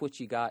of keep what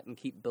you got and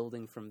keep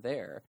building from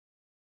there?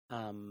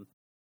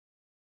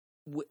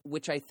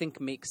 Which I think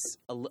makes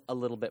a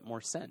little bit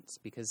more sense,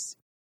 because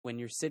when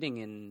you're sitting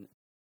in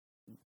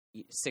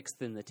sixth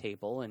in the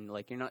table and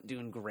like you're not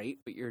doing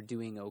great, but you're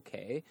doing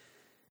okay,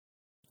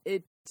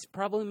 it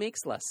probably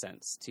makes less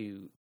sense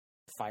to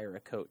fire a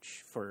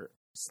coach for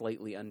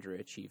slightly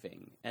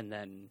underachieving and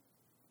then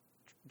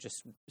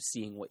just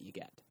seeing what you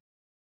get.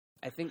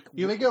 I think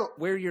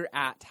where you're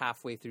at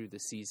halfway through the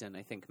season,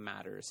 I think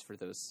matters for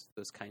those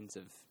kinds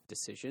of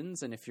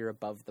decisions. And if you're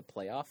above the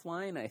playoff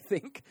line, I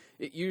think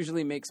it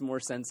usually makes more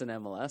sense in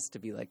MLS to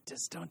be like,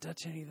 just don't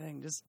touch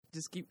anything, just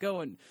keep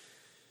going.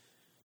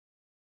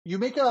 You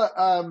make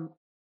a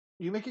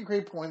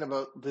great point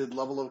about the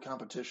level of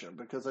competition,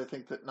 because I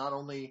think that not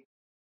only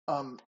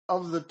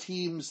of the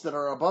teams that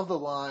are above the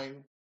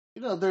line,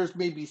 there's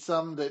maybe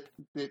some that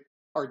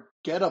are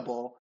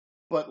gettable,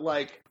 but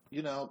like,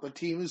 the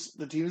teams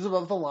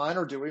above the line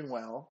are doing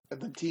well,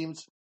 and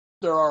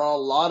there are a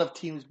lot of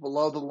teams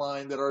below the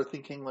line that are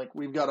thinking like,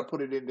 we've got to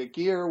put it into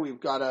gear.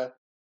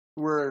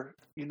 We're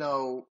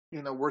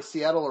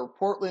Seattle or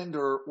Portland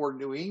or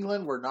New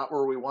England. We're not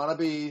where we want to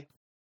be.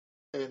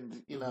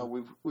 And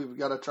we've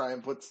got to try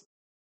and put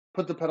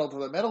the pedal to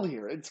the metal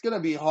here. It's going to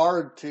be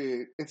hard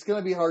to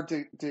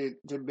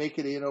make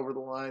it in over the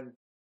line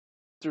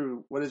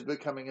through what is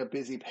becoming a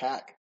busy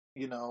pack.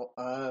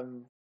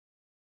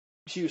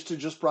 Houston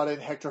just brought in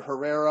Hector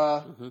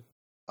Herrera.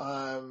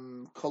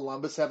 Mm-hmm.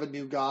 Columbus have a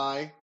new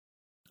guy,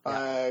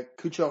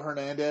 Cucho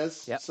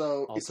Hernandez. Yep.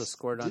 So also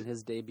scored on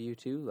his debut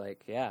too.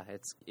 Like, yeah,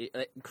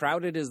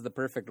 crowded is the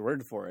perfect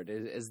word for it.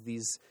 As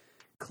these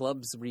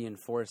clubs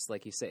reinforce,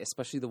 like you say,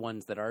 especially the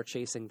ones that are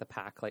chasing the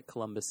pack, like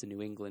Columbus and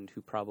New England,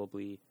 who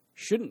probably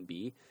shouldn't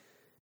be.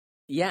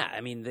 Yeah,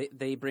 I mean,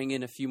 they bring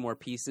in a few more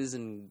pieces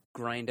and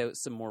grind out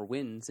some more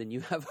wins, and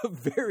you have a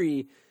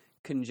very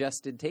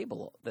congested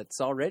table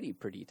that's already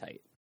pretty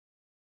tight.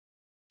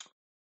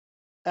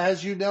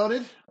 As you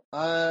noted,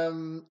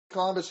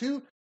 Columbus,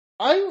 who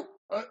I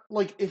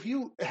like, if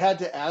you had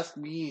to ask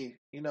me,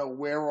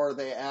 where are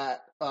they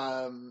at?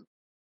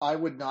 I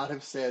would not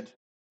have said,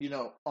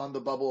 on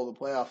the bubble of the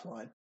playoff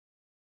line,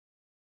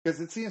 because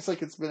it seems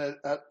like it's been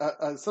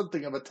a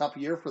something of a tough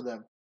year for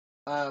them.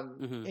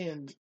 Mm-hmm.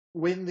 And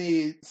when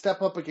they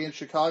step up against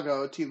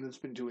Chicago, a team that's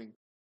been doing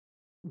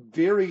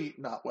very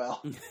not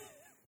well,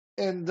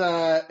 and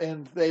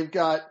they've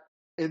got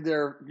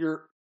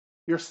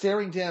you're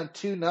staring down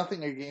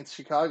 2-0 against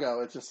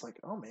Chicago. It's just like,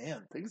 oh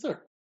man, things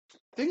are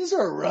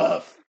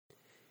rough.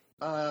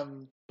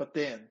 But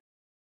then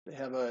they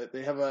have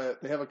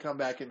a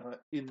comeback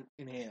in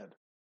hand.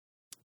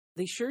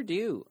 They sure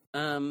do.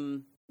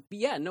 But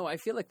yeah, no, I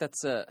feel like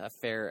that's a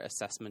fair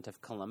assessment of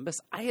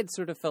Columbus. I had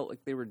sort of felt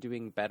like they were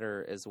doing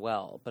better as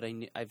well, but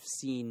I've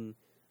seen,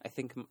 I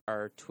think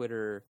our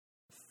Twitter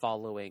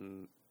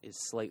following is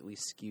slightly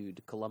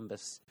skewed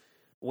Columbus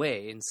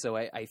way, and so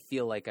I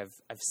feel like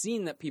I've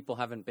seen that people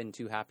haven't been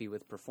too happy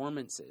with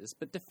performances,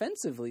 but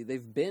defensively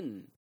they've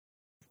been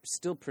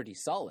still pretty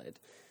solid,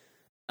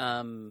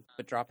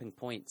 but dropping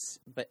points.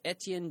 But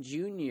Etienne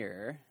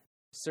Jr.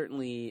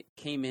 certainly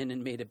came in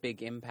and made a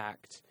big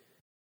impact.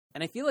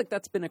 And I feel like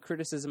that's been a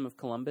criticism of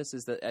Columbus,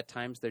 is that at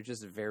times they're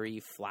just very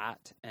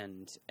flat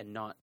and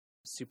not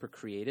super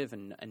creative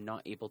and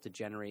not able to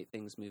generate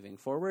things moving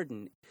forward.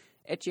 And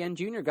Etienne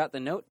Jr. got the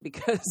note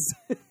because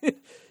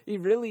he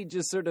really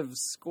just sort of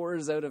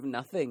scores out of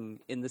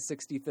nothing in the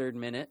 63rd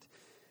minute.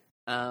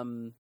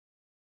 And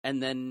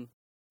then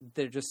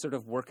they're just sort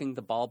of working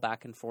the ball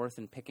back and forth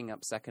and picking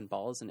up second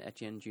balls, and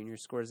Etienne Jr.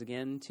 scores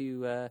again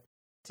to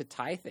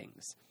tie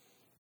things.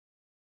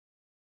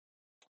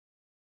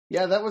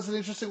 Yeah, that was an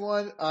interesting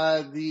one.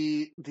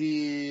 The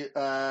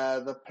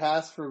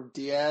pass from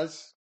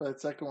Diaz,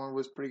 that second one,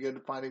 was pretty good,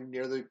 finding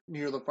near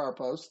the far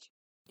post.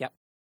 Yep.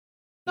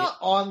 Not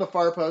on the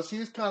far post. He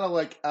was kind of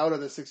like out of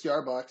the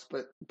 6-yard box,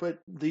 but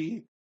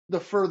the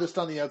furthest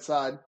on the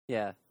outside.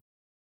 Yeah.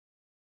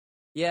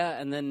 Yeah,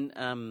 and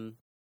then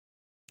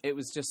it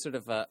was just sort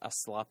of a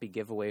sloppy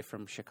giveaway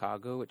from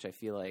Chicago, which I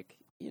feel like,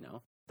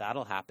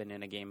 that'll happen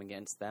in a game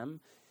against them.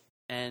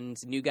 And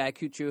new guy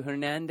Cucho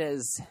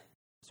Hernandez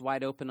was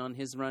wide open on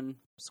his run,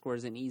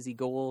 scores an easy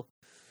goal.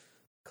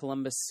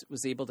 Columbus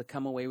was able to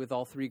come away with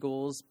all 3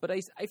 goals, but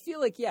I feel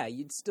like, yeah,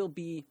 you'd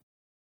be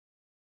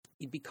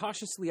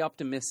cautiously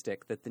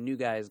optimistic that the new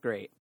guy is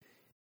great,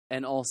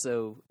 and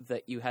also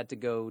that you had to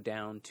go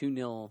down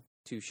 2-0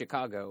 to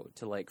Chicago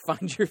to like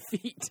find your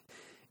feet.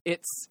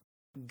 It's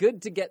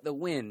good to get the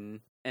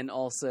win, and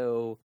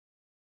also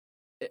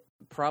it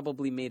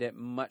probably made it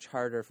much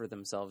harder for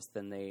themselves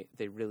than they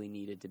really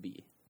needed to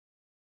be.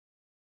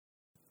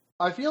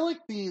 I feel like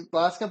the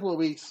last couple of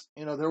weeks,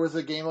 there was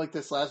a game like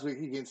this last week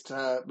against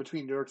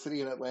between New York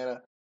City and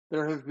Atlanta.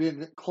 There have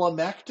been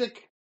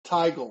climactic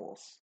tie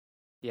goals.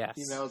 Yes.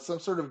 Some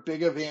sort of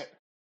big event,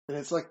 and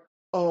it's like,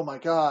 oh my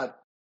god.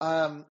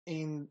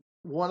 In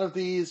one of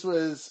these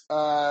was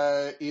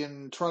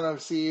in Toronto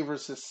FC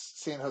versus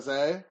San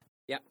Jose.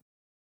 Yeah.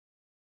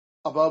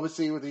 Above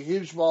FC with a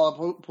huge ball at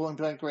pulling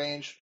blank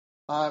range.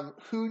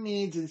 Who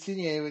needs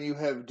Insigne when you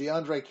have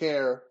DeAndre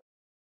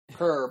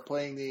Kerr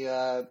playing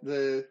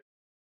the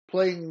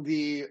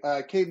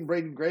Caden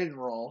Braden Graydon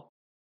role?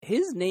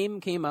 His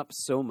name came up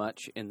so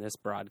much in this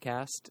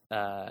broadcast.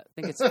 I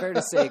think it's fair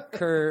to say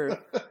Kerr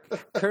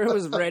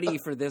was ready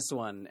for this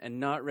one and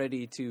not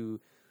ready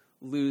to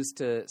lose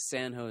to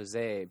San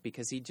Jose,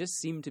 because he just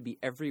seemed to be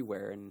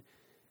everywhere and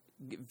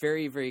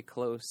very, very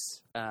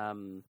close. I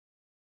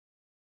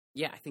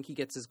think he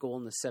gets his goal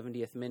in the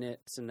 70th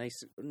minute. It's a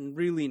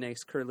really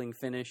nice curling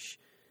finish.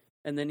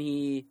 And then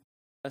he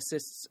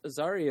assists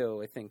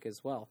Azario, I think,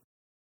 as well,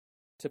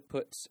 to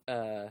put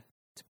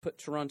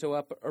Toronto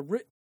up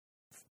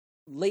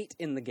late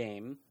in the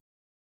game.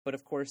 But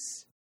of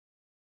course,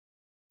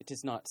 it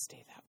does not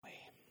stay that way.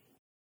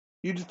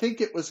 You'd think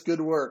it was good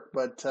work,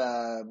 but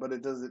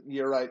it doesn't.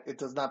 You're right; it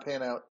does not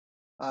pan out.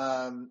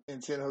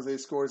 And San Jose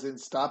scores in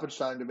stoppage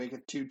time to make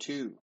it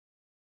 2-2.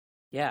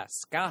 Yeah,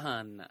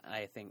 Skahan,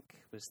 I think,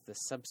 was the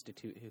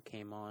substitute who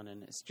came on,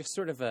 and it's just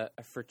sort of a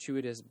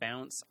fortuitous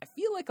bounce. I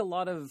feel like a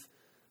lot of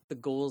the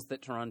goals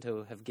that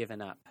Toronto have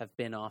given up have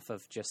been off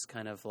of just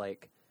kind of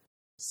like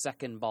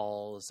second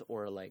balls,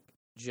 or like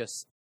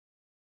just,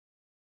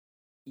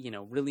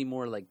 really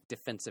more like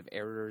defensive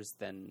errors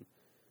than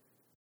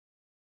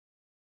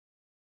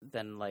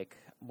like,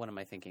 what am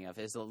I thinking of?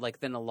 Is like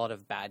then a lot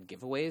of bad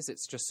giveaways.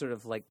 It's just sort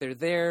of like they're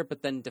there,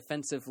 but then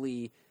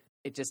defensively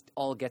it just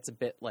all gets a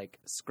bit like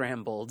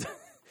scrambled.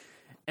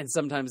 And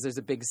sometimes there's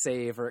a big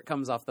save or it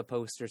comes off the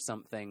post or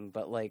something,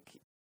 but like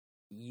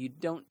you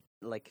don't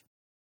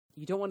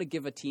want to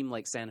give a team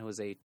like San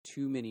Jose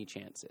too many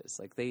chances.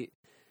 Like they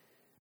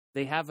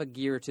have a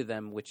gear to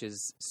them, which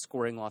is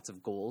scoring lots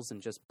of goals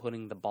and just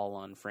putting the ball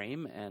on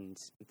frame, and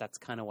that's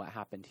kind of what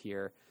happened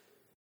here.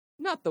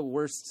 Not the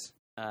worst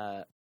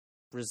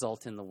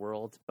result in the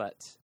world,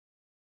 but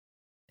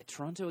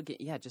Toronto again,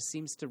 just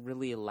seems to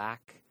really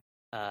lack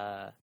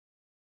the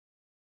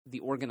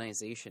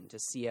organization to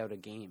see out a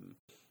game.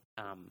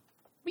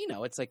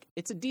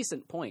 It's a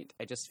decent point.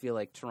 I just feel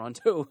like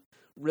Toronto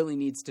really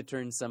needs to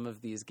turn some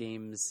of these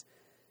games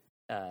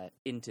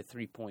into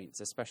 3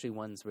 points, especially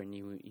ones when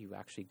you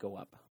actually go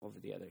up over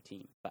the other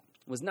team. But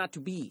it was not to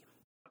be.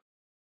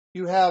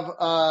 You have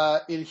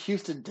in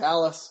Houston,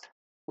 Dallas,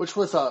 which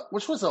was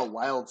a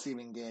wild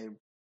seeming game.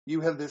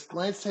 You have this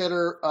glanced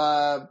header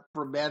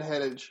from Matt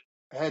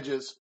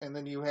Hedges, and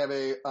then you have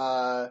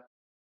a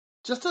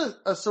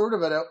sort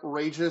of an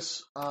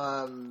outrageous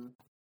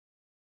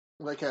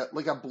like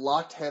a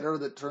blocked header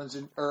that turns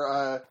in,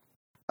 or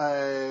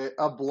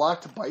a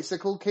blocked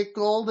bicycle kick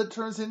goal that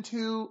turns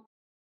into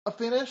a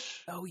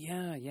finish. Oh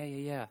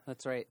yeah.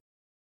 That's right.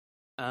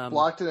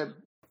 Blocked, and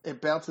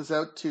it bounces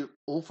out to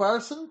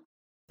Ulfarsson.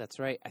 That's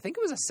right. I think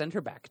it was a center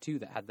back too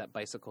that had that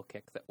bicycle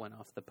kick that went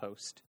off the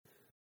post.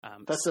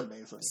 That's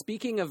amazing.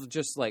 Speaking of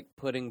just like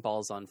putting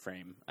balls on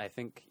frame, I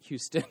think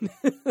Houston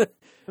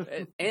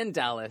and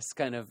Dallas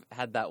kind of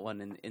had that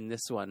one in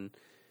this one.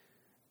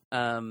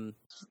 So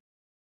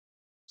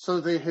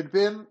there had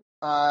been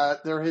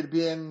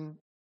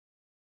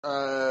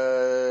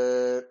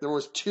there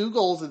was 2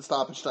 goals in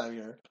stoppage time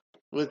here,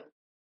 with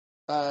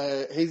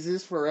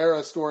Jesus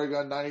Ferreira scoring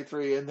on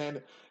 93, and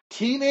then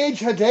Teenage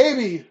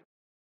Hadebe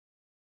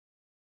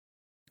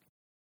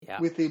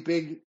with a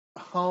big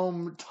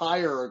home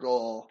tire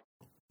goal.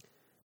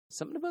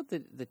 Something about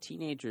the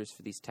teenagers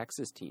for these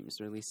Texas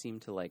teams really seem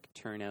to like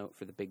turn out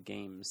for the big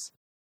games.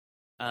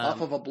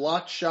 Off of a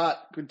blocked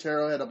shot,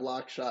 Quintero had a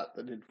blocked shot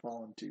that had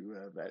fallen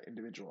to that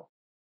individual.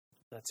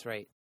 That's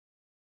right.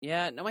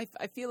 Yeah, no, I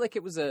feel like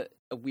it was a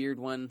weird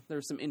one. There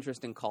were some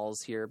interesting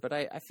calls here, but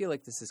I feel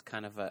like this is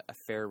kind of a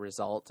fair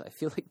result. I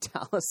feel like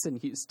Dallas and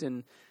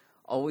Houston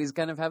always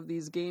kind of have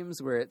these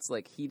games where it's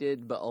like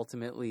heated, but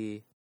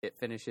ultimately it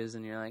finishes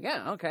and you're like,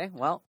 yeah, okay,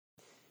 well,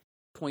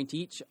 point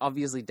each.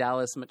 Obviously,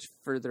 Dallas much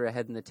further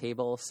ahead in the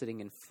table,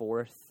 sitting in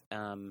 4th.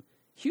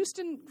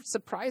 Houston,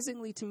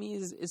 surprisingly to me,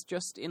 is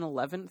just in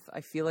 11th. I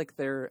feel like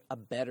they're a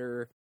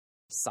better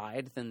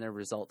side than their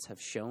results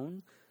have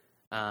shown.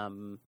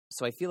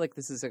 So I feel like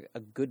this is a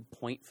good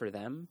point for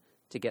them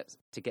to get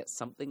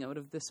something out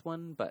of this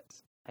one. But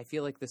I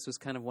feel like this was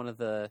kind of one of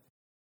the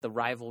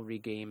rivalry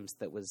games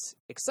that was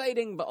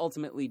exciting, but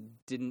ultimately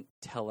didn't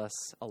tell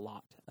us a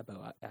lot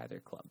about either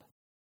club.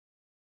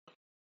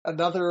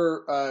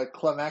 Another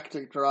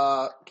climactic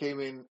draw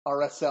came in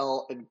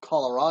RSL in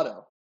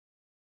Colorado,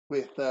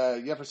 with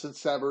Jefferson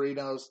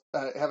Sabarinos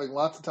having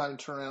lots of time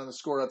to turn around and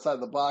score outside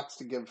the box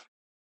to give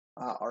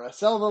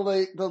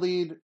RSL the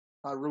lead.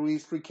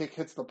 Ruiz free kick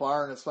hits the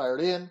bar and is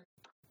fired in.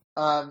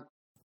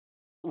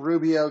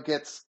 Rubio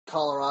gets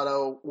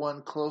Colorado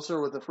one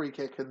closer with a free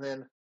kick, and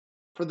then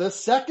for the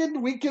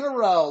second week in a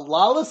row,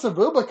 Lalas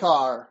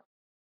Abubakar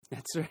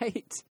That's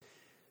right.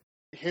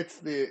 hits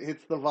the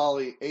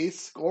volley,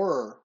 ace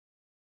scorer.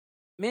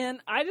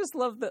 Man, I just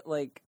love that,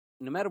 like,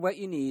 no matter what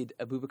you need,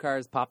 Abubakar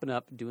is popping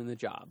up doing the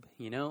job,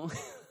 you know?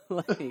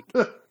 Like,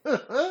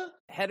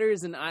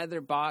 headers in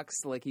either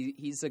box, like,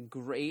 he's a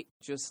great,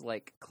 just,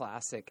 like,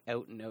 classic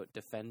out-and-out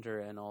defender,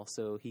 and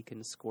also he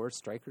can score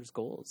strikers'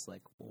 goals.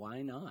 Like,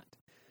 why not?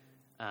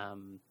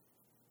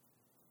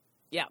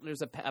 Yeah,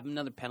 there's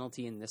another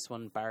penalty in this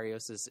one.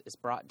 Barrios is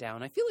brought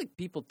down. I feel like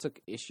people took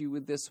issue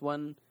with this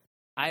one.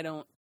 I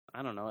don't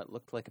know. It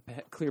looked like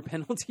a clear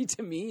penalty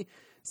to me.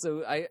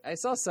 So I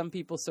saw some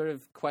people sort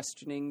of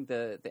questioning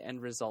the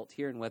end result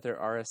here and whether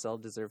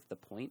RSL deserved the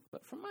point.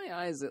 But from my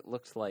eyes, it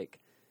looked like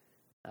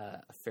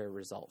a fair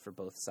result for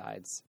both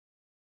sides.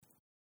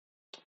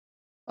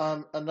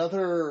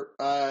 Another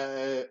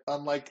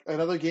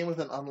game with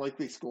an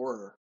unlikely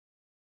scorer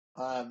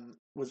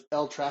was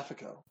El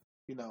Trafico.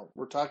 You know,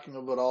 we're talking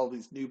about all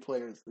these new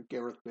players, the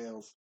Gareth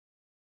Bales,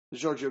 the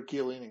Giorgio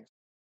Chiellini.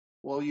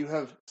 Well, you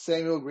have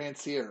Samuel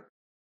Grandsir,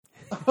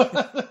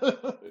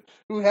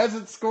 who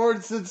hasn't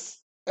scored since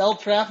El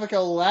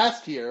Trafico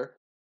last year,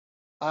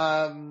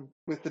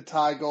 with the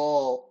tie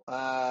goal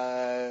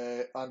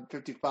on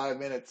 55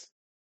 minutes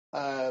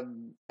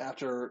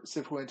after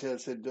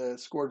Cifuentes had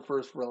scored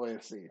first for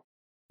LAFC.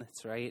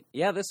 That's right.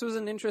 Yeah, this was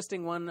an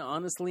interesting one.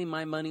 Honestly,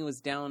 my money was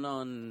down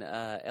on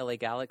LA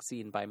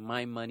Galaxy, and by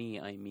my money,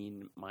 I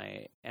mean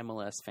my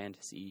MLS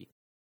Fantasy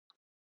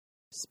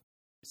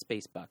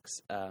Space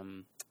Bucks.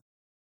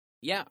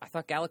 Yeah, I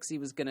thought Galaxy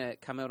was going to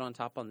come out on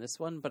top on this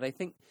one, but I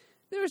think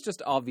there was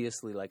just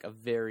obviously like a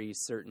very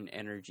certain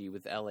energy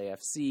with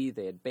LAFC.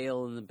 They had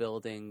Bale in the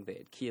building. They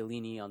had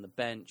Chiellini on the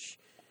bench.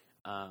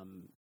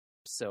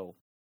 So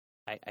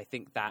I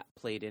think that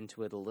played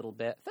into it a little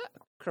bit. I thought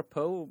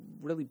Crepeau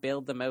really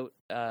bailed them out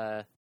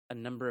a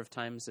number of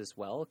times as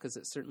well, because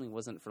it certainly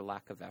wasn't for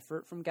lack of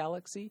effort from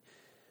Galaxy.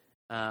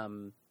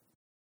 And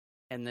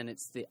then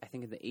I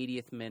think in the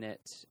 80th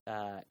minute,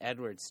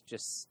 Edwards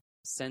just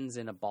sends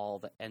in a ball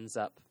that ends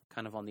up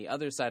kind of on the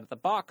other side of the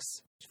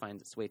box, which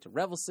finds its way to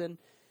Revelson,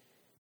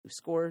 who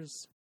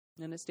scores,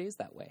 and it stays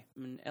that way. I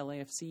mean,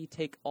 LAFC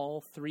take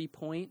all 3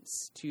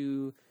 points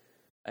to,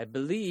 I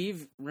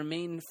believe,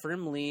 remain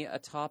firmly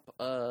atop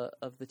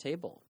of the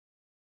table.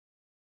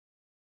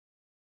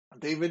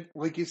 David,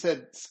 like you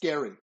said,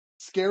 scary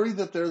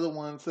that they're the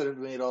ones that have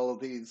made all of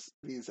these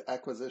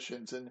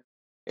acquisitions,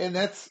 and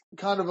that's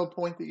kind of a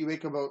point that you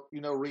make about,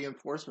 you know,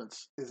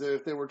 reinforcements. Is that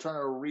if they were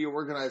trying to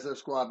reorganize their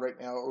squad right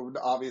now, it would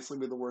obviously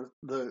be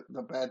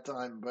the bad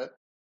time. But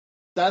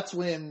that's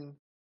when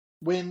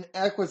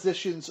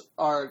acquisitions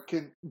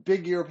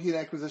big European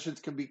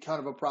acquisitions can be kind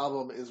of a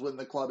problem, is when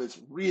the club is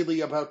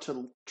really about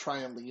to try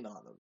and lean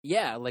on them.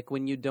 Yeah, like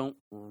when you don't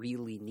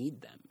really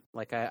need them.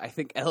 Like I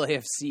think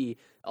LAFC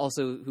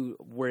also, who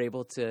were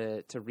able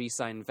to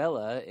re-sign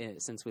Vela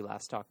since we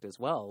last talked as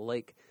well.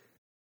 Like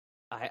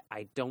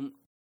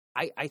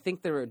I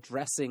think they're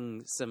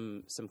addressing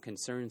some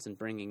concerns and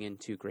bringing in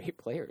 2 great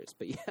players.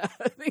 But yeah,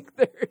 I think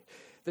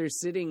they're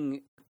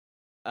sitting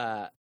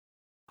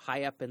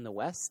high up in the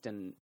West,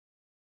 and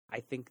I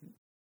think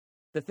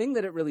the thing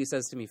that it really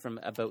says to me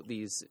about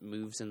these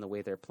moves and the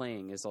way they're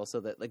playing is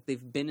also that, like,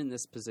 they've been in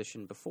this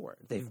position before.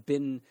 They've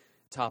been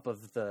top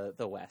of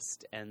the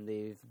West, and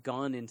they've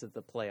gone into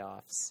the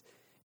playoffs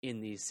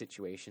in these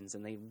situations,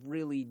 and they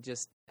really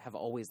just have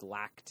always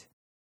lacked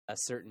a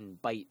certain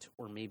bite,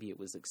 or maybe it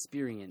was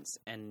experience,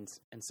 and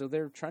so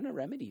they're trying to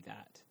remedy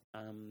that.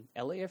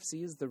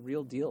 LAFC is the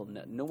real deal.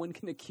 No one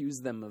can accuse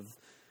them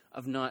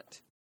of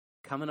not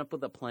coming up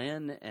with a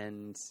plan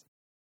and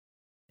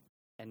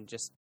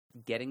just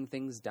getting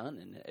things done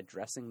and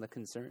addressing the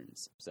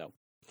concerns. So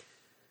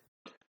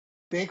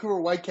Vancouver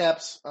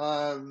Whitecaps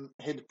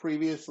had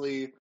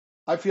previously,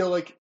 I feel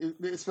like,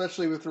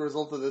 especially with the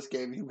result of this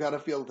game, you've got to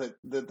feel that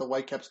the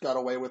Whitecaps got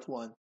away with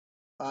one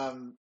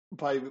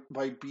by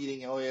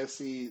beating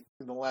LAFC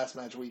in the last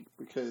match week,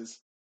 because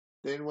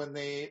then when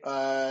they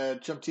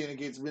jumped in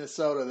against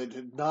Minnesota, they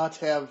did not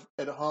have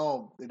at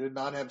home. They did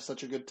not have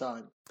such a good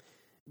time.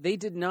 They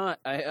did not.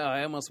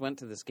 I almost went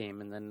to this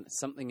game, and then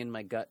something in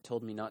my gut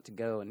told me not to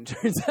go, and it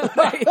turns out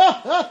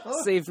I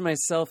saved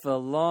myself a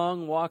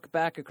long walk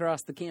back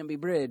across the Canby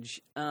Bridge.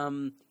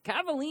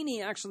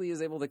 Cavallini actually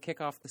is able to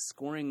kick off the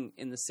scoring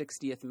in the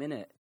 60th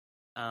minute,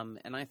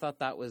 and I thought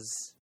that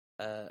was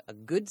a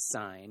good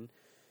sign,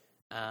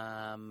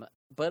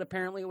 but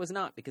apparently it was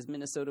not, because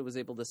Minnesota was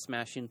able to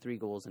smash in 3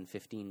 goals in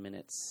 15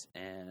 minutes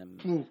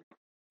in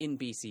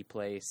BC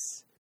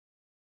Place.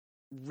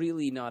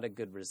 Really not a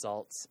good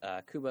result.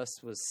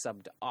 Kubas was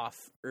subbed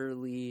off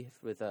early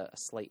with a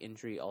slight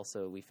injury.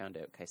 Also, we found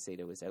out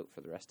Caicedo is out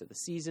for the rest of the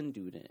season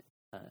due to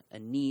a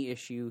knee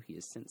issue. He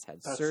has since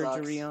had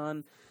surgery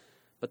on,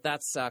 but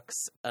that sucks.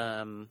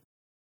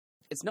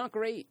 It's not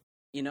great.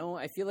 You know,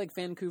 I feel like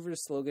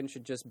Vancouver's slogan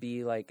should just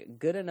be like,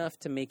 good enough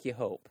to make you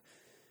hope.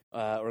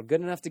 or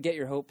good enough to get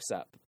your hopes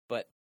up.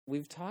 But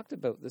we've talked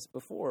about this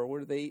before,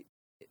 where they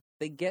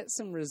get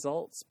some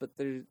results, but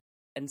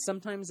and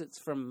sometimes it's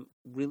from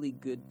really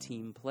good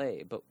team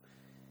play. But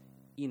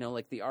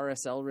like the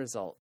RSL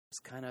result is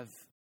kind of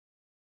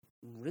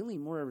really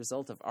more a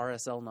result of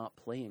RSL not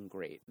playing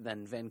great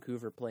than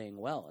Vancouver playing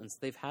well. And so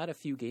they've had a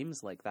few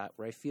games like that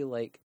where I feel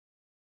like,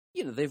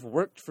 they've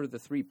worked for the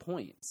 3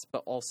 points,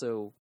 but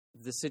also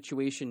the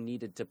situation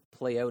needed to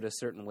play out a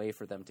certain way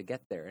for them to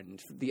get there,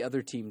 and the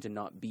other team to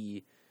not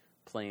be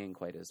playing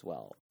quite as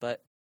well.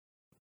 But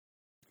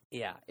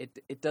yeah,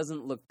 it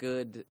doesn't look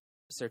good.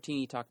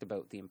 Sartini talked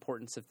about the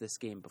importance of this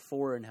game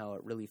before and how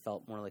it really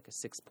felt more like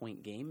a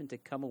 6-point game, and to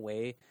come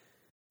away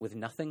with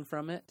nothing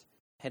from it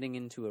heading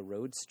into a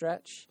road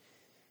stretch,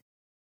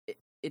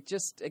 it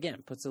just,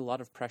 again, puts a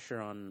lot of pressure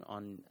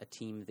on a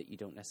team that you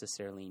don't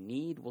necessarily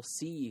need. We'll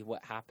see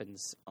what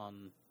happens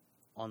on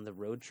the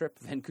road trip.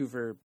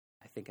 Vancouver,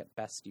 I think at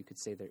best you could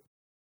say they're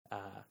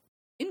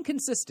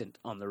inconsistent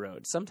on the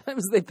road.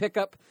 Sometimes they pick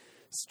up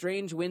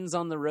strange wins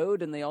on the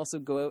road, and they also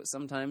go out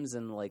sometimes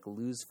and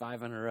lose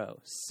 5 in a row.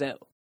 So,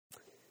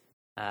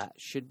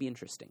 should be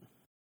interesting.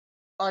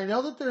 I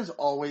know that there's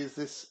always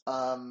this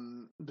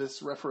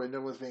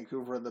referendum with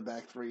Vancouver in the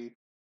back three.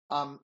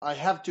 I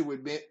have to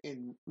admit,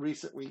 in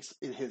recent weeks,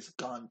 it has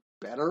gone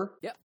better.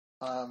 Yeah.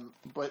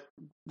 But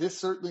this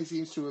certainly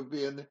seems to have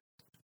been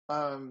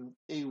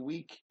a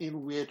week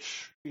in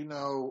which,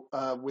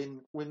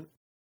 when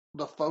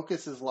the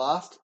focus is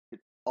lost, it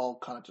all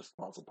kind of just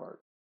falls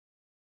apart.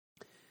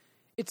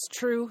 It's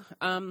true.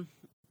 I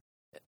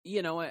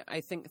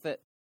think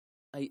that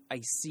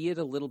I see it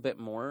a little bit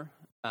more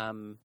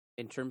in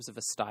terms of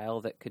a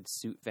style that could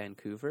suit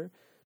Vancouver.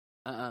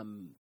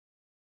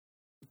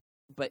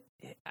 But,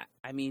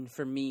 I mean,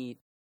 for me,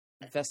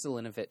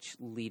 Veselinovic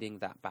leading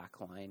that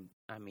back line,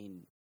 I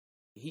mean,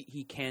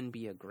 he can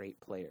be a great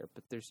player,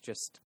 but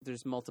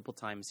there's multiple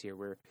times here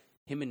where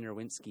him and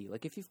Nerwinski,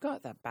 if you've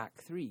got that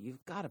back three,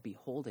 you've got to be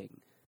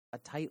holding a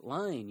tight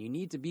line. You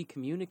need to be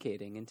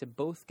communicating, and to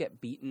both get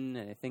beaten,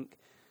 and I think,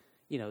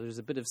 there's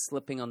a bit of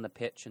slipping on the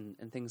pitch and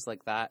things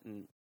like that,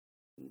 and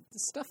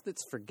stuff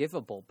that's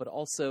forgivable, but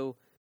also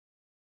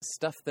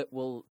stuff that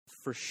will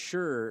for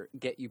sure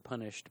get you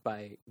punished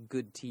by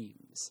good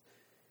teams.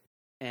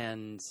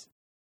 And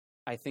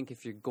I think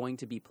if you're going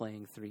to be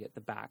playing 3 at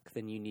the back,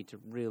 then you need to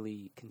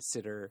really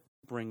consider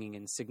bringing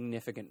in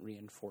significant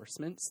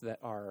reinforcements that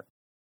are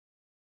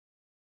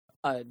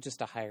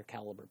just a higher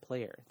caliber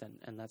player.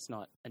 And that's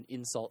not an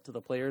insult to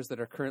the players that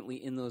are currently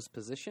in those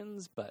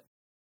positions, but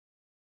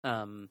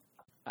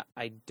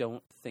I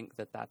don't think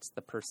that that's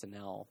the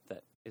personnel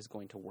that is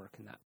going to work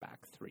in that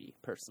back 3,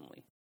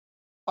 personally.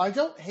 I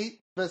don't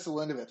hate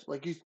Veselinovic.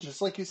 Like you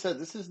said,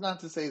 this is not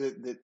to say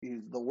that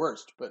he's the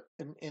worst, but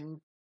and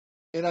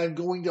I'm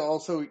going to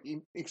also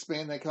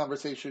expand that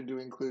conversation to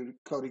include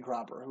Cody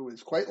Cropper, who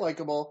is quite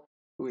likable,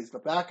 who is the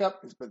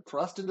backup, has been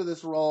thrust into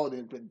this role, and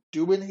has been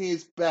doing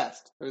his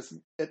best. There's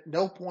at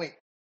no point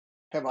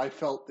have I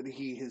felt that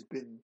he has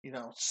been,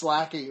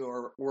 slacking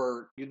or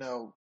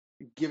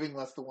giving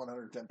less than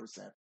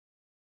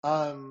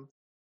 110%.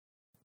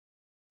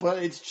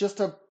 But it's just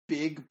a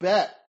big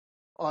bet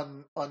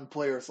on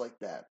players like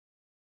that.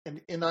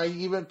 And I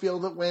even feel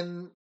that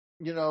when,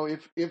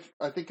 if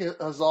I think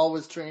Hazal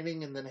was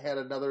training and then had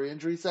another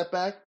injury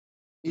setback,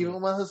 even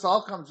when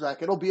Hazal comes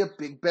back, it'll be a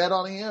big bet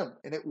on him.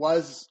 And it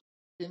was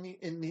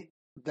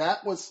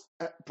that was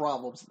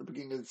problems at the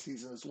beginning of the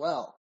season as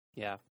well.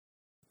 Yeah.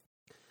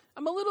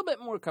 I'm a little bit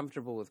more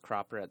comfortable with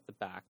Cropper at the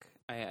back.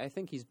 I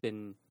think he's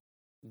been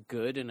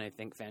good, and I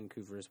think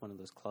Vancouver is one of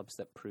those clubs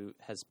that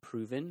has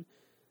proven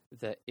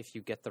that if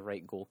you get the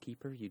right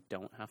goalkeeper, you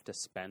don't have to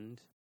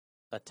spend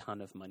a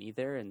ton of money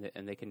there, and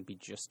they can be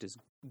just as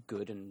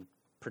good and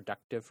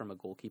productive from a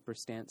goalkeeper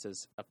stance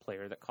as a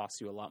player that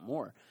costs you a lot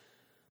more.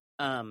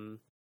 But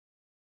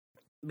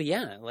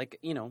yeah,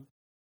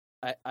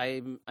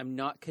 I'm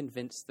not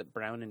convinced that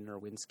Brown and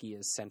Nerwinski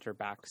as center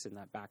backs in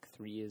that back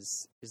 3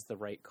 is the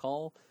right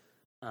call.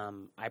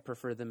 I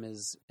prefer them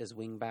as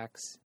wing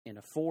backs in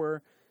a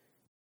 4,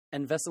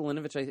 and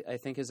Veselinovic I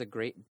think is a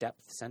great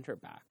depth center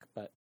back,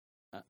 but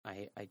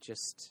I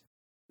just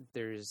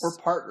there's or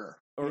partner,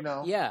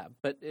 yeah,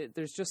 but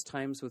there's just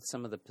times with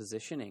some of the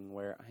positioning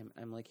where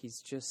I'm like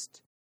he's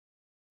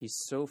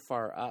so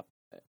far up,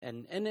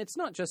 and it's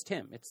not just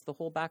him, it's the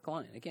whole back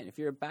line. Again, if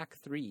you're a back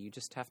 3, you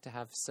just have to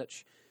have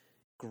such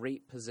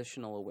great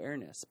positional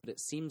awareness. But it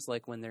seems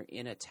like when they're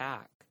in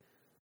attack,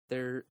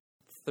 their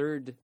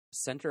third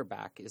center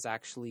back is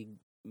actually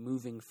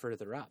moving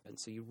further up, and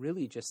so you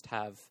really just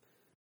have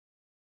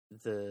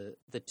the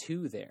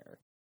 2 there,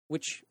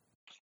 which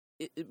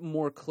it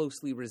more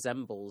closely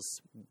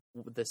resembles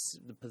the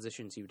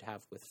positions you'd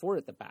have with 4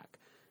 at the back.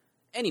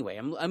 Anyway,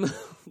 I'm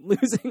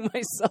losing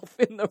myself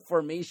in the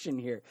formation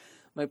here.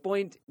 My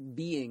point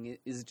being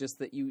is just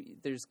that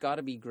there's got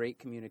to be great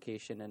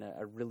communication and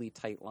a really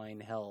tight line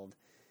held,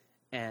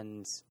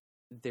 and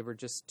they were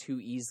just too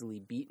easily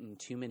beaten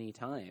too many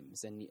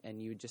times,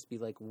 and you'd just be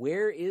like,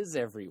 where is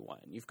everyone?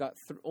 You've got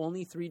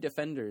only 3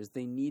 defenders.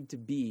 They need to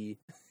be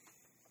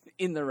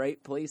in the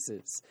right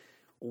places.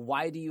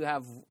 Why do you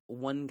have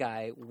one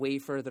guy way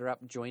further up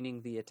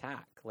joining the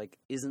attack? Like,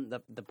 isn't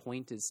the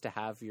point is to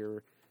have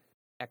your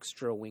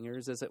extra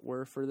wingers, as it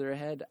were, further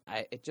ahead?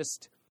 I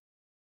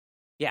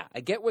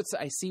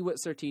see what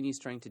Sartini's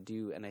trying to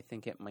do, and I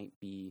think it might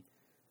be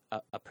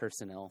a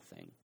personnel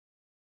thing.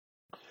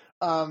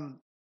 I'll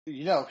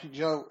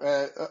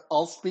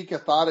speak a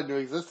thought into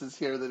existence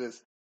here that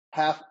is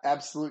half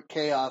absolute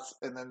chaos,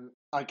 and then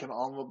I can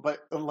almost,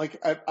 but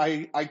like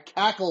I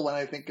cackle when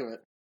I think of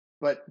it,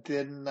 but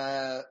then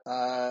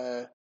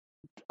I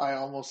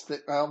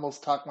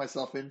almost talk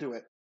myself into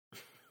it.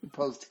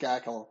 Post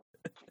cackle.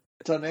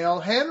 Donnell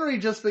Henry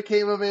just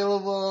became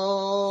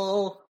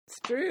available.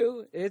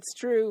 It's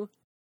true.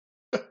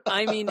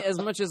 I mean, as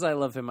much as I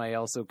love him, I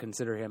also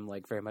consider him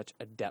like very much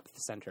a depth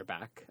center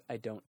back. I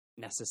don't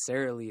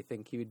necessarily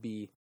think he would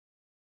be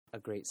a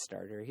great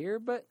starter here,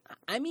 but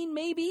I mean,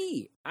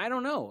 maybe. I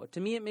don't know. To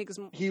me, it makes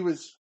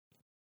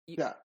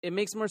it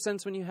makes more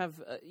sense when you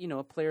have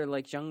a player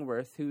like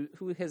Youngworth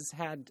who has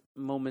had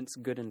moments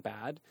good and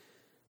bad,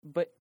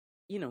 but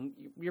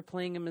you're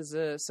playing him as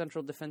a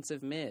central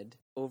defensive mid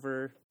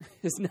over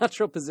his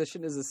natural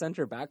position as a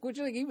center back, which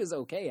he was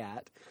okay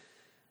at.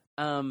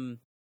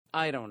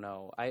 I don't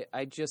know.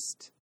 I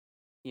just,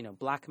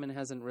 Blackman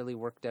hasn't really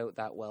worked out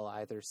that well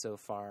either so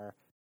far.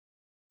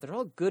 They're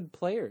all good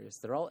players.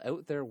 They're all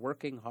out there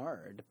working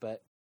hard,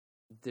 but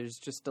there's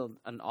just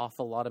an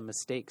awful lot of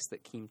mistakes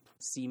that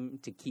seem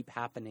to keep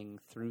happening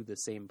through the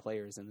same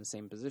players in the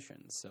same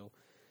positions. So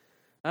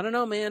I don't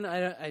know, man.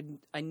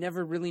 I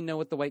never really know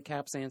what the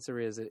Whitecaps' answer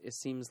is. It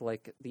seems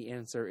like the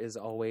answer is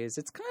always,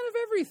 it's kind of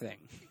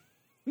everything.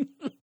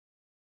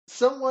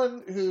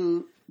 Someone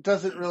who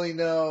doesn't really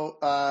know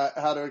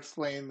how to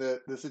explain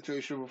the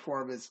situation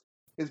before him is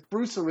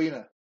Bruce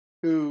Arena,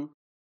 who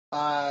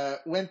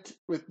went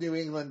with New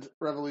England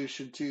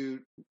Revolution to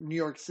New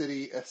York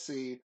City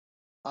SC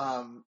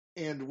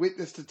and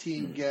witnessed a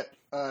team get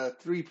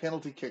 3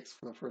 penalty kicks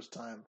for the first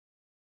time.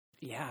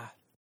 Yeah.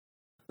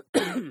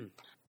 It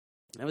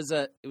was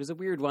a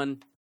weird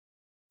one.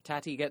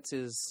 Tati gets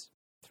his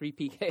 3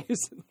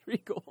 PKs and 3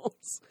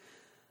 goals.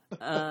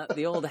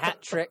 The old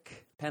hat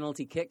trick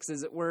penalty kicks,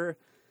 as it were.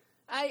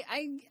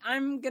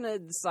 I'm gonna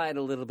side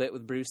a little bit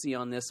with Brucey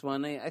on this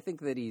one. I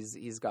think that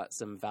he's got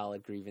some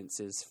valid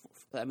grievances.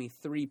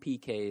 3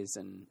 PKs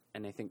and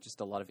I think just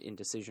a lot of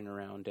indecision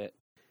around it.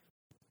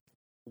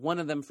 One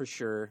of them for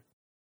sure,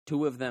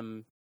 2 of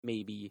them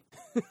maybe.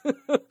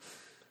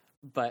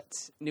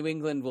 But New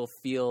England will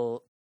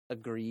feel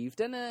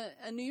aggrieved, and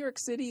a New York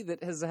City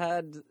that has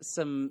had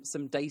some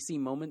dicey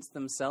moments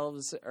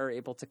themselves are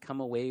able to come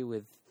away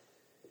with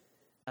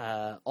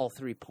all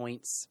 3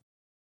 points.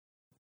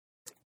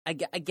 I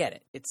get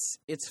it.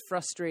 It's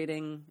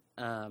frustrating.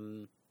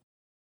 For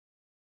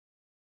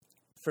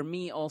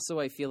me, also,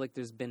 I feel like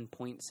there's been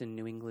points in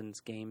New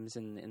England's games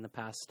in the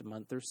past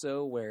month or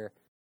so where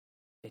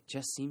it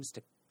just seems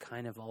to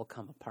kind of all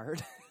come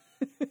apart.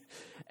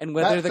 And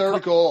whether that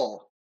third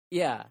goal,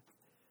 yeah.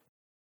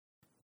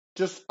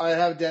 Just, I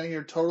have down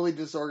here totally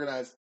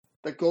disorganized.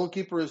 The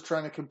goalkeeper is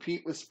trying to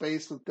compete with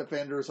space with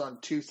defenders on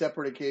 2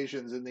 separate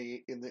occasions in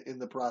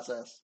the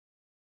process.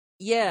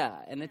 Yeah,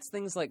 and it's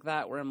things like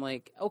that where I'm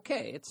like,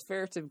 okay, it's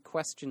fair to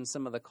question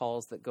some of the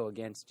calls that go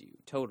against you,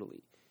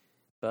 totally.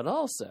 But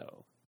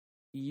also,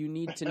 you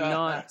need to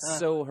not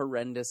so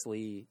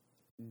horrendously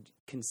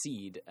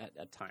concede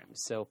at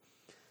times. So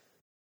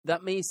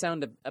that may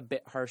sound a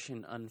bit harsh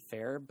and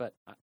unfair, but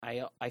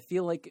I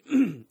feel like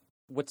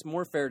what's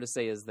more fair to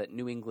say is that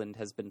New England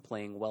has been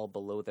playing well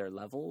below their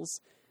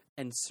levels,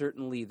 and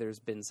certainly there's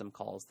been some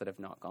calls that have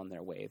not gone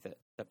their way that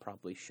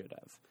probably should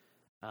have.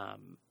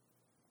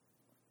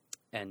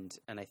 And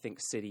I think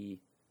City,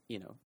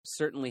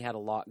 certainly had a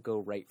lot go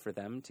right for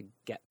them to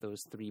get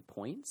those 3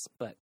 points,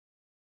 but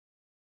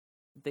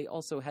they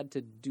also had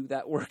to do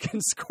that work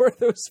and score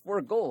those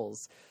 4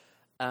 goals.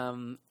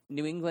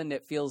 New England,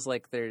 it feels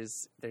like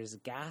there's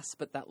gas,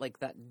 but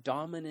that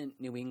dominant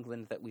New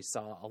England that we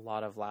saw a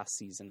lot of last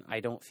season, I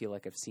don't feel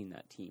like I've seen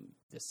that team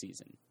this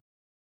season.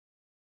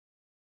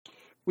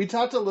 We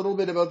talked a little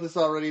bit about this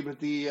already, but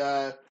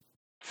the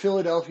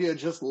Philadelphia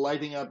just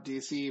lighting up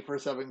DC for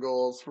 7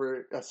 goals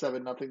for a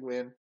 7-0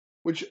 win,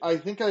 which I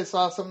think I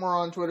saw somewhere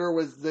on Twitter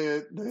was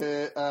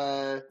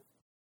a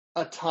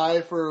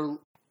tie for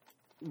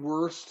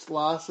worst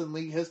loss in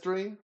league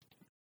history.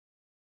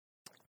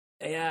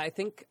 Yeah, I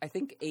think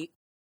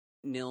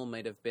 8-0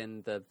 might have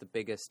been the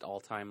biggest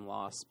all-time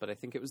loss, but I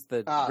think it was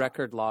the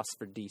record loss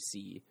for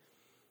DC.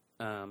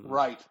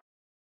 Right.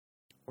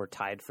 Or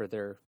tied for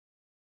their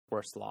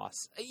worst loss.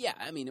 Yeah,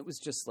 it was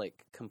just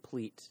like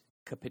complete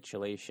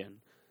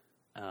capitulation.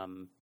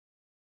 And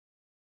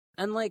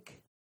I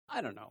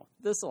don't know,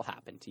 this will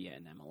happen to you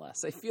in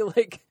MLS. I feel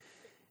like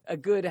a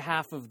good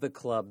half of the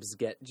clubs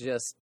get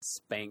just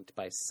spanked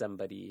by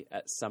somebody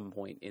at some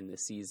point in the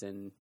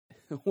season.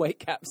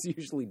 Whitecaps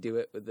usually do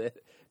it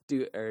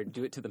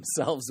to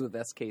themselves with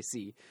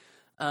SKC.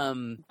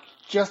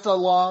 Just a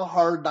long,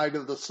 hard night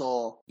of the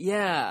soul.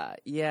 Yeah.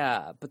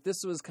 But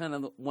this was kind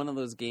of one of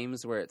those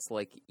games where it's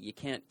like you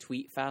can't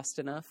tweet fast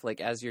enough.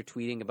 Like as you're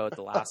tweeting about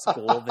the last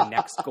goal, the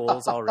next goal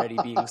is already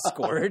being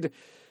scored.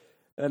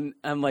 And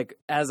I'm like,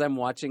 as I'm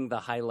watching the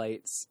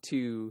highlights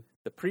to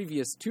the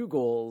previous 2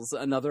 goals,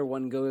 another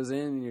one goes in,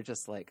 and you're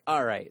just like,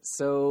 all right,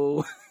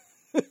 so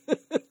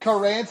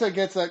Carranza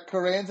gets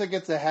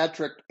a hat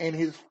trick, and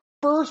his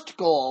first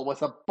goal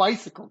was a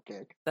bicycle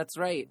kick. That's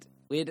right.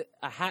 We had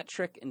a hat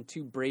trick and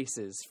 2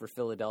 braces for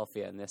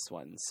Philadelphia in this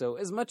one. So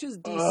as much as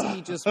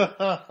DC just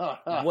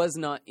was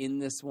not in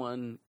this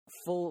one,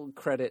 full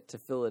credit to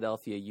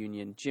Philadelphia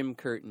Union. Jim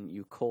Curtin,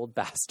 you cold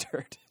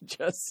bastard.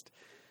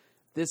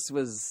 This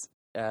was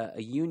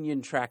a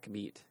Union track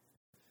meet.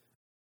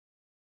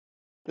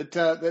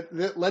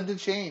 That led to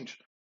change.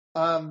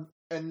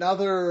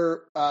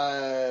 Another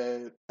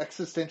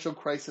existential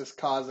crisis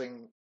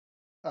causing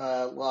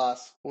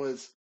loss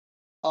was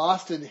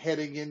Austin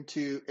heading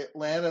into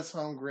Atlanta's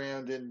home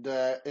ground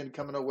and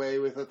coming away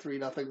with a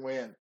 3-0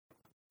 win.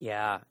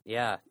 Yeah.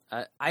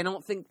 I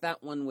don't think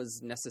that one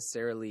was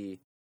necessarily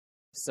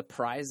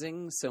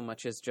surprising so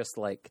much as just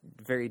like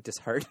very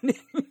disheartening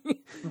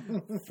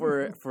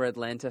for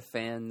Atlanta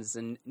fans,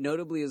 and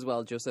notably as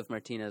well, Joseph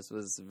Martinez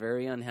was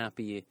very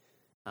unhappy.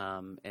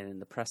 And in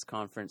the press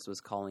conference was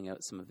calling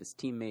out some of his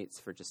teammates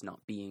for just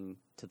not being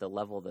to the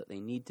level that they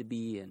need to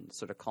be, and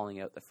sort of calling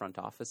out the front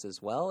office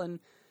as well. And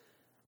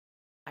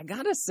I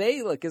gotta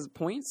say, like, his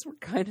points were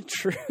kind of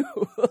true.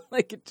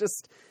 Like,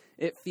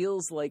 it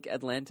feels like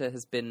Atlanta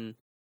has been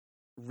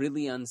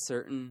really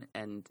uncertain.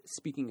 And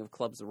speaking of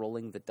clubs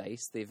rolling the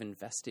dice, they've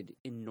invested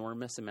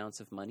enormous amounts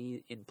of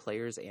money in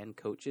players and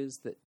coaches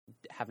that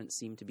haven't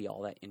seemed to be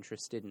all that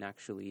interested in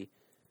actually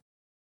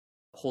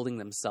holding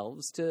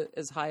themselves to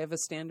as high of a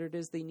standard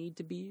as they need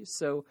to be.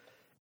 So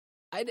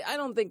I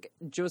don't think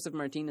Joseph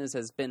Martinez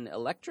has been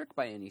electric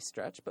by any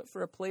stretch, but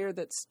for a player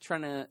that's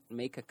trying to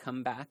make a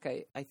comeback,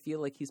 I feel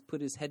like he's put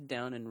his head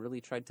down and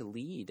really tried to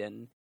lead.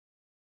 And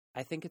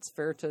I think it's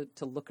fair to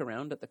look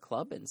around at the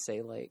club and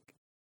say, like,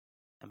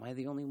 am I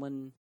the only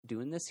one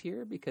doing this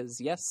here? Because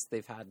yes,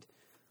 they've had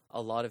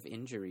a lot of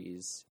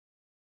injuries,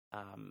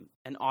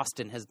 and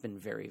Austin has been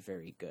very,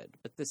 very good,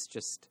 but this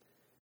just,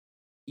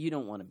 you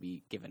don't want to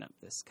be giving up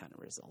this kind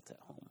of result at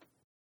home,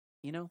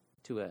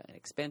 to an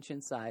expansion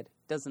side.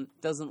 Doesn't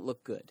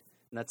look good.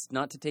 And that's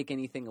not to take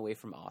anything away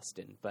from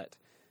Austin, but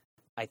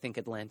I think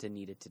Atlanta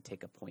needed to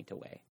take a point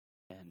away,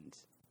 and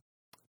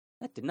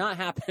that did not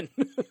happen.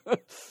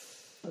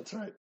 That's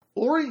right.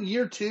 Or in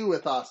year 2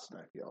 with Austin,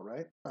 I feel,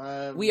 right?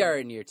 We are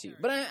in year 2,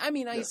 but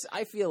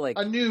I feel like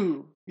a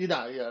new, you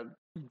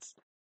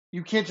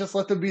can't just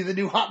let them be the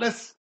new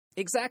hotness.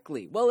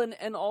 Exactly. Well,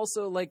 and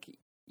also, like,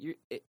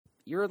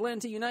 you're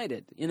Atlanta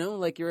United,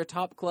 like, you're a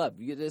top club.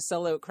 You get a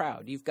sellout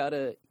crowd. You've got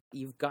to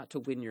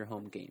win your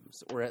home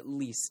games, or at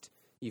least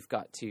you've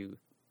got to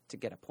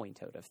get a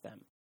point out of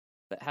them.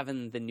 But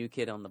having the new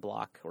kid on the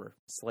block, or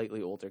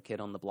slightly older kid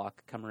on the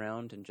block, come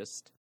around and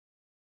just,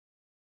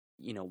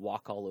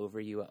 walk all over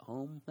you at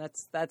home,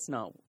 that's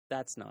not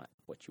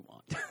what you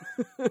want.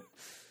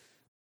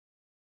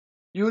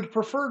 You would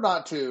prefer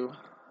not to.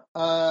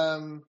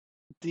 I'm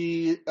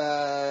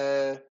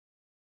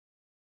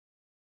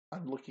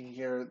looking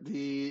here.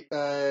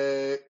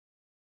 The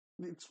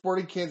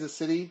Sporting Kansas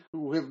City,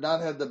 who have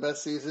not had the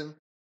best season,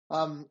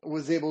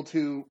 was able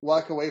to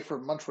walk away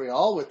from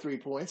Montreal with 3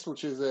 points,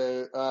 which is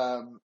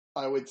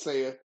I would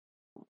say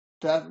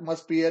that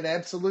must be an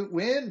absolute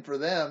win for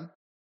them.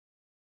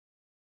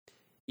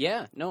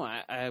 Yeah, no,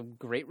 a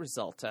great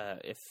result.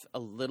 If a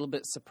little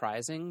bit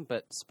surprising,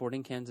 but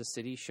Sporting Kansas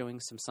City showing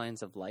some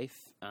signs of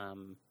life.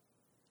 And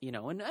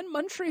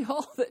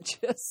Montreal that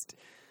just...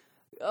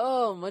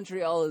 Oh,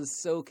 Montreal is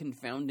so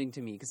confounding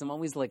to me, because I'm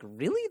always like,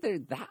 really? They're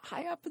that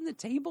high up in the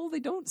table? They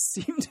don't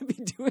seem to be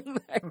doing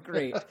that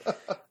great.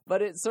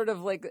 But it's sort of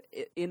like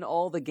in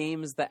all the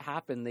games that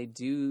happen, they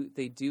do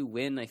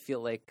win. I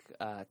feel like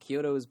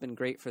Kyoto has been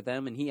great for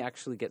them, and he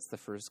actually gets the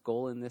first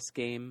goal in this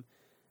game.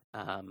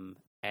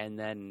 And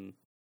then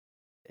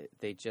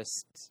they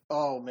just...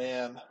 Oh,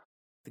 man.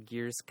 The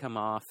gears come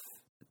off.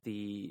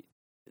 The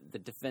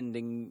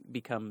defending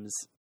becomes...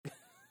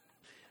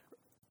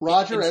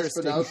 Roger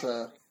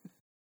Espinoza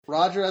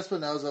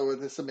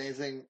with this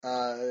amazing,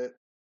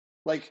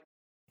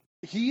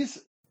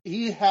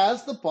 he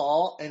has the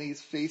ball and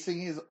he's facing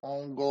his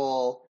own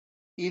goal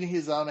in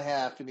his own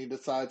half, and he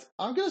decides,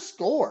 I'm going to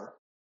score.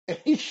 And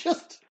he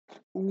just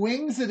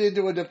wings it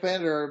into a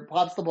defender and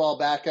pops the ball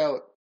back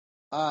out.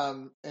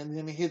 And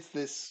then he hits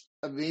this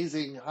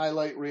amazing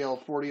highlight reel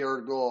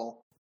 40-yard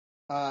goal,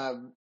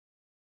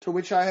 to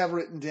which I have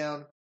written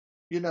down,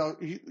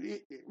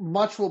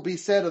 much will be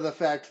said of the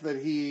fact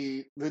that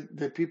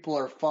that people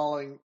are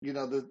falling,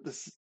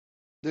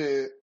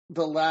 the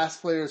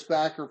last players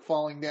back are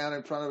falling down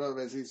in front of him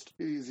as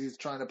he's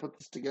trying to put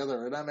this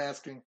together. And I'm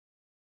asking,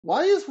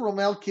 why is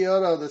Romel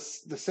Kyoto the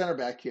center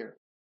back here?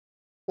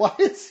 Why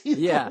is he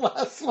the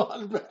last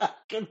one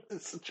back? in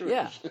this situation.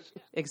 Yeah,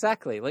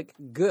 exactly. Like,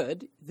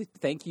 good.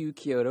 Thank you,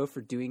 Kyoto,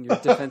 for doing your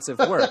defensive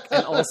work.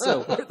 And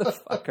also, where the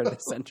fuck are the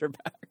center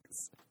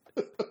backs?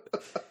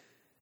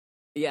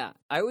 Yeah,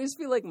 I always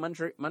feel like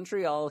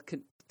Montreal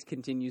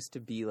continues to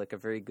be like a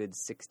very good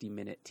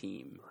 60-minute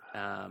team.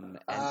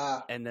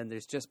 And then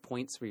there's just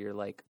points where you're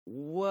like,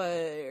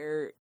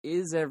 where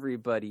is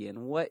everybody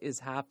and what is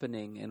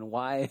happening and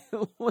why?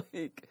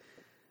 Like,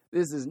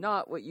 this is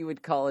not what you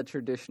would call a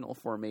traditional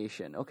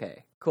formation.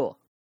 Okay, cool.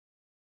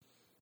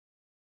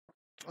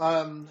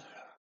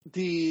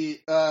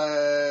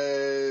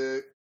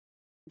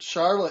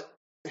 Charlotte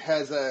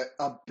has a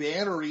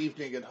banner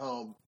evening at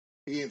home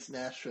against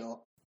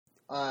Nashville.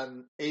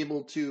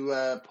 Able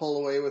to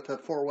pull away with a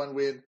 4-1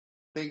 win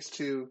thanks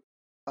to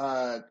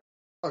a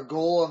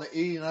goal on the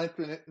 89th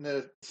minute and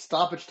a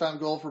stoppage time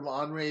goal from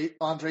Andrei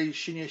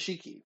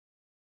Shinyashiki.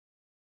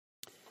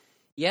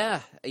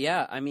 Yeah.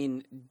 I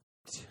mean,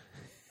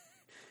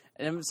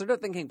 and I'm sort of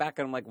thinking back,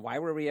 and I'm like, why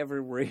were we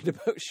ever worried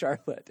about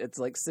Charlotte? It's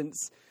like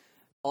since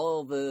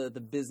all the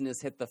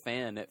business hit the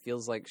fan, it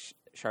feels like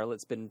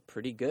Charlotte's been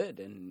pretty good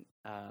and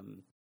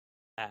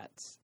at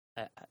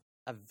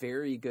a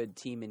very good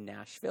team in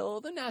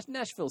Nashville.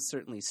 Nashville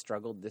certainly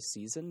struggled this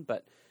season,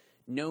 but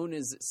known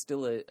as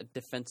still a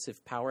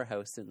defensive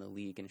powerhouse in the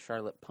league, and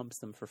Charlotte pumps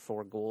them for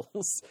 4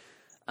 goals,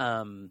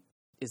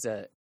 is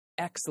a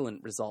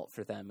excellent result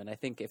for them. And I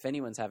think if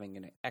anyone's having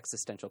an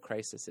existential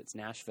crisis, it's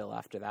Nashville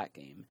after that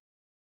game.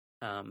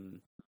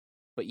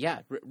 But yeah,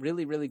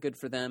 really, really good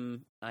for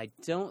them. I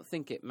don't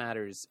think it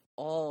matters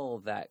all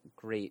that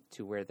great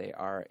to where they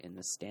are in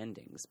the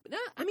standings. But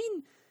I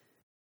mean,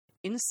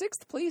 in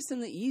 6th place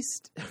in the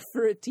East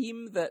for a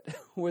team that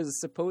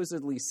was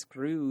supposedly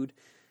screwed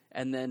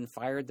and then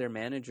fired their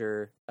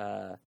manager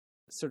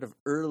sort of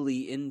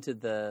early into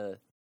the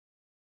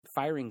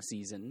firing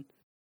season,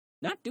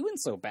 not doing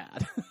so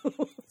bad.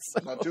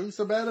 Not doing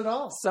so bad at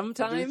all.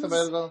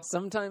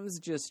 Sometimes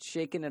just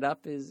shaking it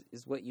up is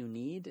what you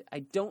need. I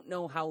don't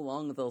know how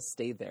long they'll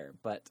stay there,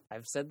 but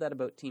I've said that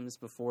about teams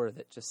before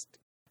that just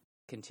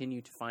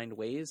continue to find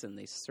ways, and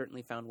they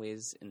certainly found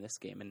ways in this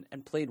game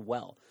and played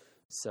well.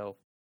 So,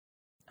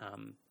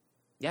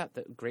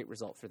 great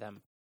result for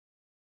them.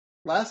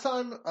 Last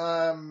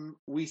time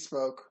we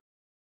spoke,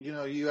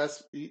 you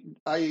asked,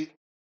 I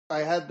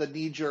had the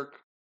knee jerk.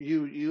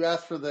 You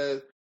asked for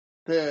the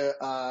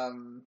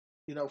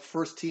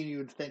first team you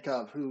would think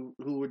of who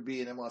would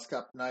be in MLS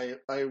Cup, and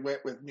I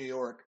went with New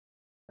York.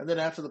 And then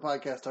after the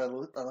podcast, I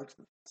looked at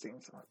the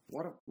things.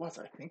 What was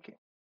I thinking?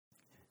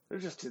 They're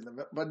just in the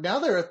middle. But now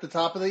they're at the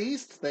top of the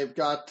East. They've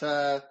got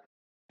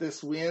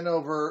this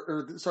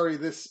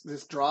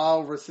draw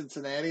over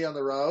Cincinnati on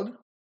the road.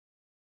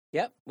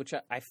 Yep, which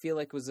I feel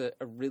like was a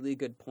really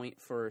good point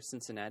for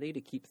Cincinnati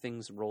to keep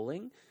things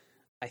rolling.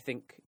 I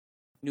think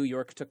New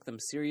York took them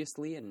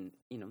seriously, and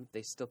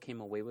they still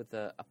came away with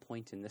a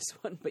point in this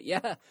one. But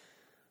yeah,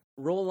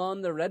 roll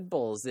on the Red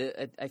Bulls.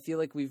 I feel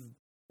like we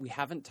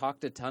haven't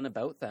talked a ton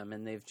about them,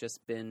 and they've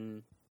just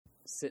been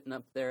sitting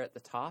up there at the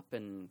top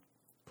and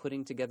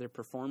putting together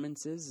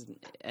performances.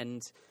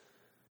 And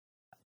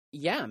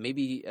yeah,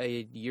 maybe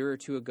a year or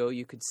two ago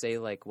you could say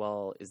like,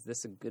 well, is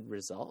this a good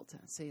result?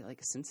 I'd say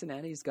like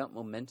Cincinnati's got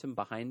momentum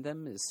behind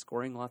them, is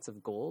scoring lots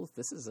of goals.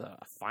 This is a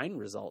fine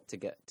result to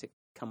get to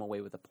come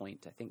away with a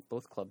point. I think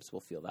both clubs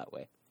will feel that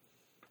way.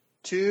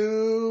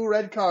 2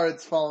 red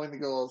cards following the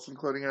goals,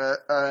 including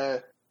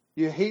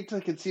you hate to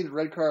concede a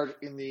red card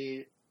in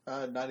the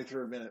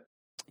 93rd minute.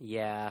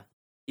 Yeah,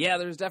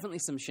 there's definitely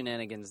some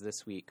shenanigans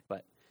this week,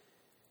 but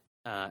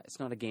it's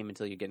not a game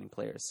until you're getting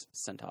players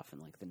sent off in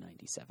like the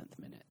 97th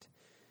minute.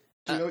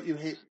 Do you know what you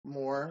hate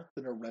more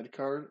than a red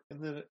card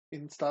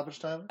in stoppage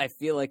time? I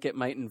feel like it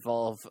might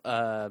involve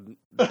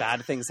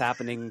bad things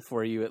happening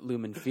for you at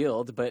Lumen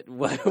Field, but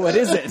what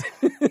is it?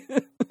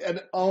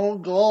 An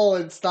own goal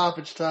in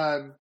stoppage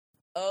time.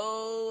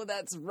 Oh,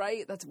 that's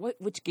right.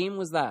 Which game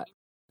was that?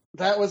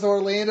 That was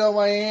Orlando,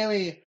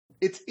 Miami.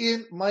 It's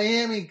in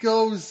Miami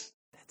goes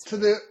to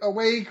the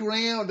away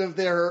ground of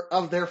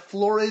their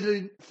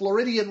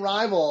Floridian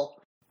rival,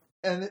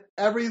 and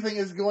everything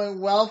is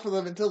going well for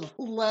them until the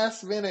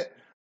last minute.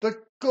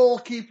 The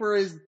goalkeeper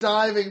is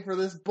diving for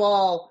this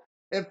ball,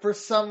 and for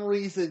some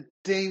reason,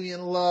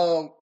 Damian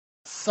Lowe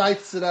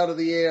scythes it out of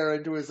the air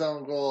into his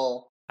own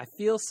goal. I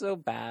feel so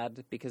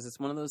bad because it's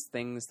one of those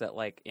things that,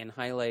 like, in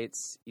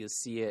highlights, you'll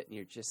see it and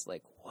you're just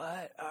like,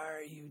 what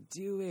are you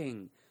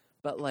doing?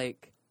 But,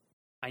 like,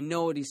 I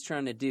know what he's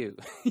trying to do.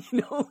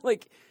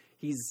 Like,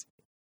 he's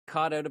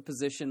caught out of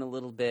position a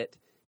little bit.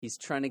 He's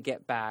trying to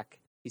get back.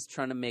 He's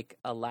trying to make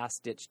a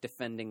last-ditch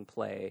defending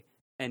play,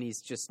 and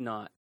he's just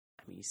not.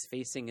 I mean, he's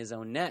facing his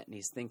own net, and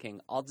he's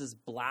thinking, I'll just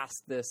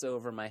blast this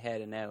over my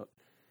head and out.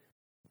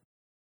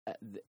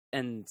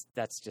 And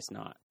that's just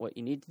not what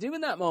you need to do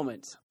in that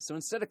moment. So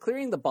instead of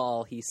clearing the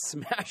ball, he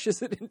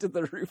smashes it into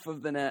the roof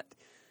of the net.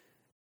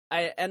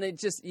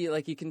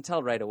 You can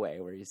tell right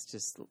away where he's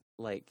just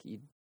like, he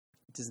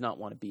does not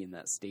want to be in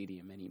that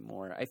stadium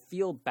anymore. I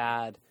feel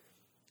bad.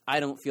 I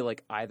don't feel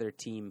like either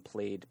team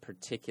played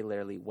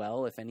particularly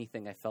well. If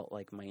anything, I felt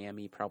like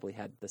Miami probably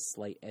had the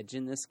slight edge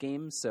in this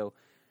game. So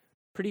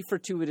pretty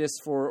fortuitous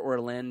for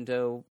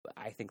Orlando.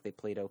 I think they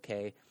played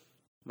okay.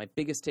 My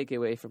biggest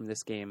takeaway from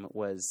this game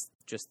was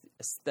just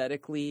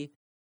aesthetically,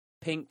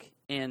 pink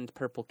and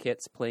purple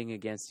kits playing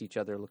against each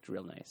other looked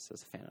real nice. I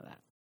was a fan of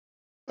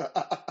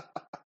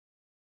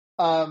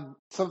that.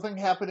 Something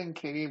happened in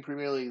Canadian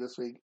Premier League this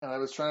week, and I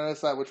was trying to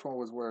decide which one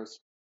was worse.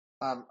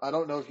 I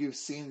don't know if you've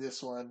seen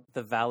this one.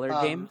 The Valor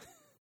game?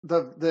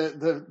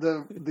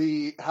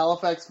 The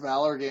Halifax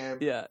Valor game.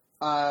 Yeah.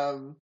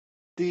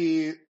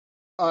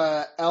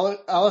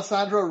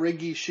 Alessandro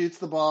Riggi shoots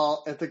the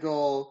ball at the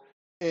goal,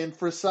 and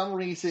for some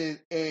reason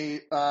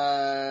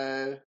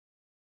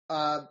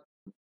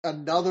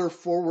another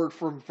forward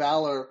from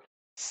Valor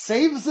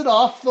saves it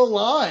off the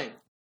line.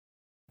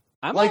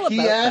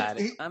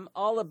 I'm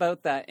all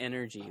about that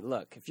energy.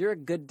 Look, if you're a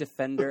good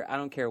defender, I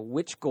don't care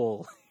which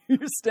goal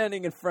you're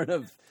standing in front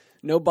of.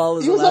 No ball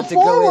is allowed to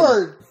go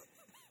in.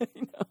 I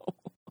know.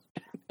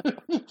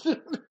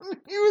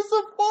 He was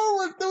a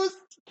forward.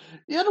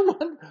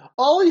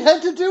 All he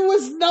had to do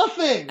was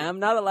nothing. I'm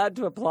not allowed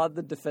to applaud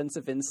the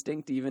defensive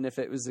instinct, even if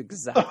it was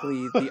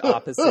exactly the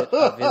opposite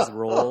of his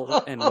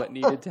role and what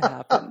needed to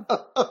happen.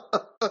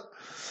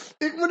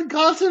 It would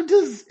cost him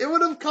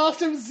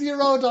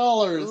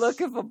 $0.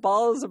 Look, if a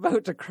ball is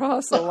about to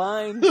cross a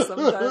line,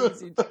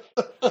 sometimes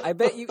I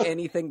bet you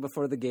anything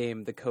before the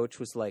game, the coach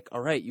was like,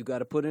 all right, you got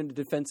to put in a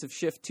defensive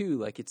shift too.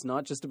 Like, it's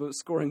not just about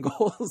scoring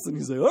goals. And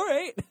he's like, all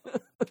right.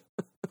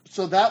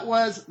 So that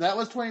was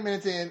 20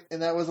 minutes in,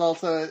 and that was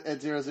also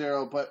at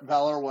 0-0, but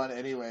Valor won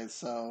anyways,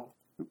 so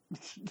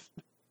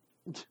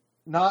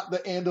not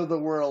the end of the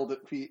world,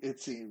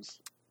 it seems.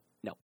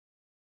 No.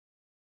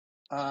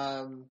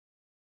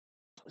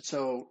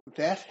 So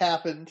that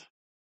happened.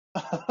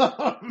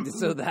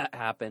 That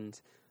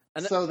happened.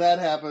 And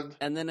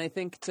then I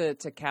think to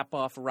cap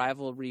off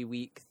rivalry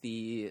week,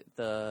 the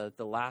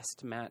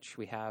last match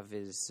we have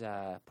is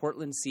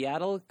Portland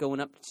Seattle going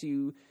up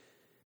to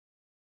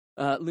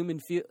Lumen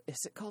Field.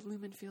 Is it called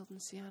Lumen Field in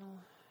Seattle?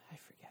 I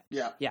forget.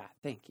 Yeah.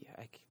 Thank you.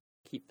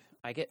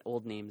 I get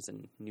old names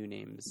and new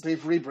names.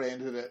 They've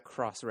rebranded it.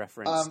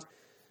 Cross-referenced.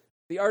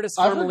 The artist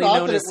formerly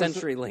known as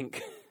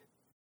CenturyLink.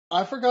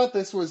 I forgot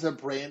this was a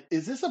brand.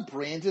 Is this a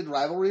branded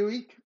rivalry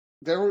week?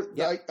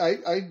 Yep.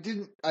 I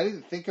didn't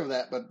think of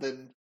that, but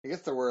then I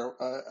guess there were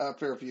a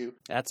fair few.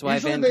 That's why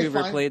usually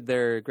Vancouver played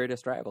their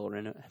greatest rival,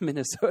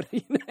 Minnesota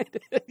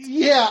United.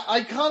 Yeah,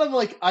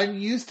 I'm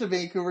used to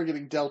Vancouver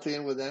getting dealt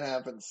in when that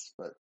happens,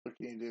 but what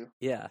can you do?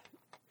 Yeah.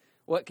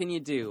 What can you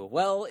do?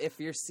 Well, if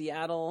you're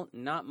Seattle,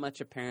 not much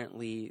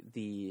apparently.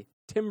 The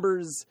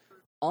Timbers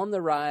on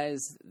the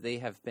rise. They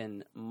have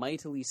been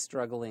mightily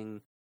struggling,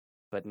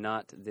 but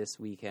not this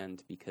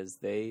weekend because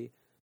they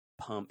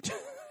pumped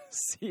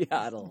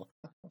Seattle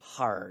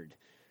hard.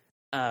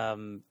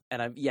 And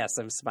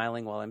I'm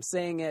smiling while I'm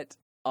saying it.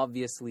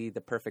 Obviously,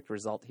 the perfect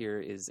result here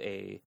is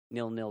a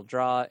 0-0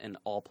 draw and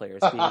all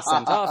players being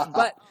sent off.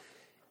 But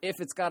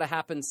if it's got to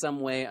happen some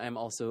way, I'm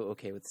also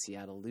okay with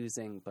Seattle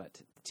losing. But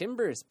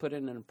Timbers put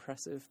in an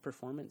impressive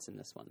performance in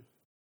this one.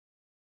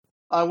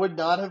 I would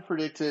not have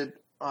predicted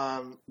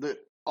that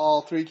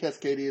all three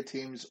Cascadia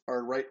teams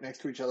are right next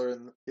to each other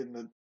in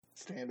the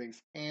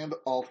standings, and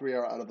all three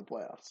are out of the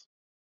playoffs.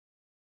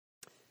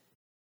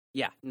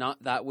 Yeah,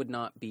 that would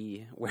not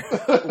be where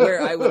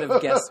I would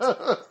have guessed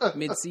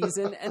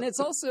mid-season. And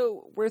it's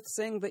also worth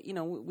saying that,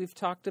 we've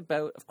talked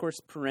about, of course,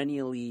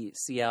 perennially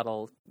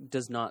Seattle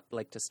does not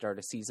like to start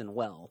a season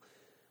well.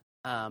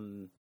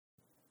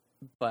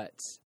 But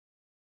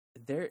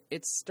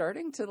it's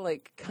starting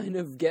to kind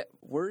of get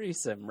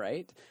worrisome,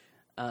 right?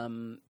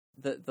 The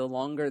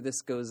longer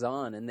this goes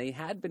on, and they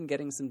had been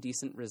getting some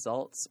decent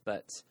results,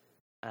 but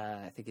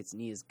I think it's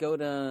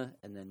Nias-Goda,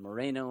 and then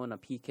Moreno and a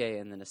PK,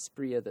 and then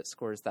Aspria that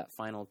scores that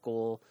final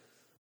goal.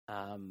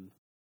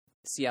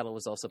 Seattle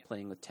was also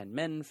playing with 10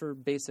 men for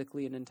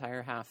basically an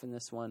entire half in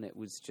this one. It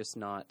was just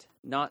not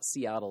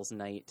Seattle's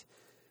night.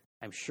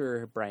 I'm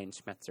sure Brian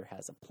Schmetzer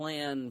has a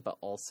plan, but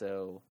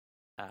also,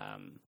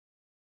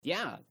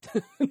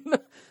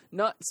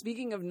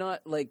 speaking of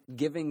not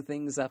giving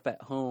things up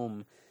at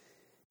home,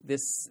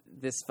 this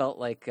felt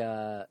like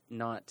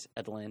not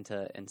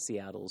Atlanta and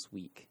Seattle's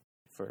week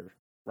for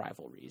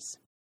rivalries.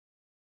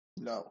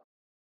 No.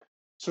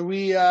 So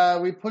we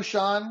push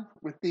on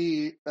with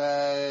the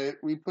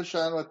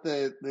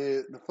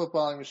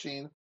footballing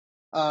machine.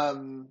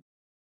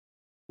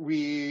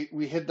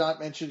 We had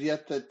not mentioned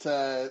yet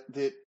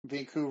that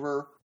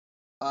Vancouver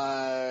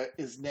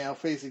is now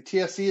facing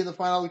TFC in the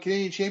final of the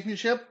Canadian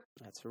Championship.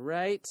 That's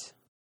right.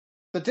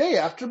 The day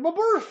after my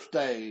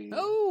birthday.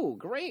 Oh,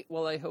 great.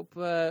 Well, I hope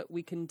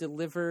we can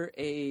deliver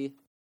a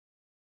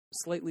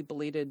slightly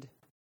belated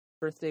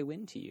birthday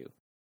win to you.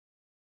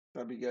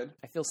 That'd be good.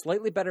 I feel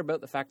slightly better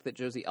about the fact that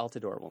Josie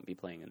Altidore won't be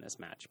playing in this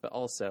match, but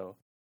also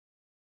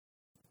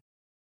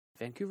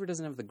Vancouver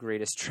doesn't have the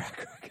greatest track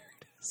record.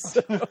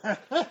 So.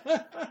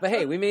 But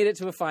hey, we made it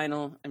to a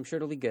final. I'm sure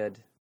it'll be good.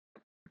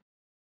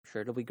 I'm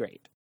sure it'll be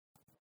great.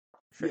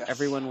 Sure, Yes.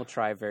 everyone will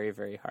try very,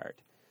 very hard.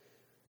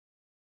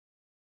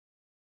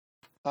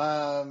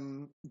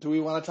 Do we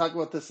want to talk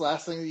about this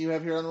last thing that you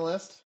have here on the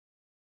list?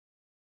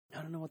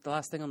 I don't know what the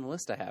last thing on the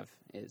list I have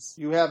is.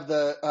 You have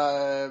the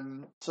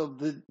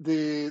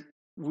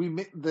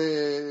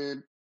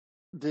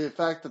the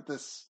fact that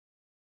this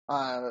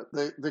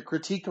the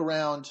critique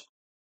around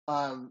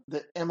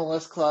the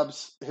MLS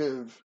clubs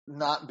have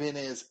not been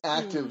as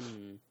active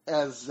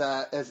as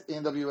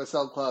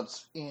NWSL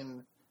clubs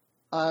in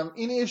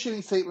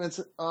issuing statements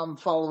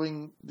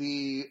following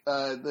the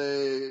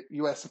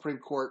U.S. Supreme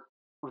Court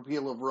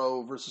repeal of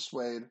Roe versus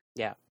Wade.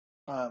 Yeah.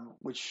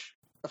 Which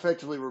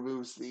effectively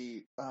removes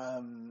the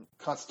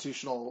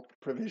constitutional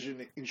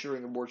provision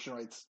ensuring abortion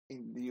rights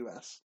in the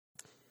U.S.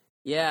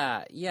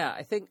 Yeah.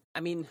 I think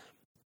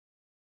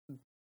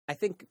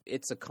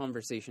it's a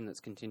conversation that's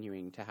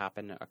continuing to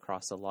happen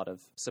across a lot of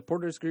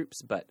supporters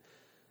groups, but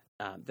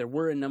there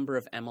were a number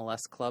of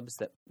MLS clubs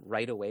that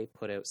right away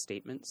put out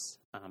statements.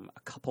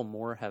 A couple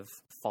more have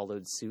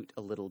followed suit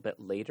a little bit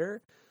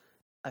later.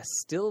 A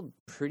still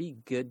pretty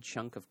good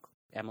chunk of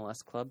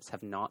MLS clubs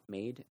have not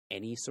made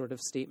any sort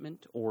of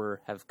statement or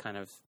have kind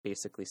of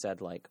basically said,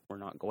 like, we're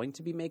not going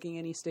to be making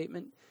any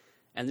statement.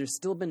 And there's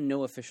still been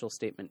no official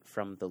statement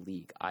from the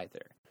league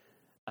either.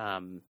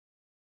 I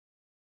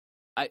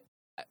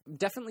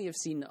definitely have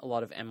seen a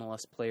lot of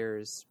MLS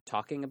players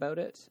talking about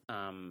it.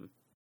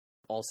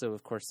 Also,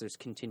 of course, there's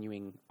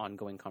continuing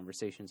ongoing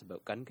conversations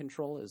about gun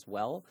control as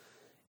well.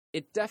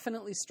 It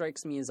definitely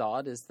strikes me as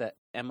odd is that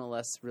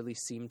MLS really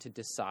seemed to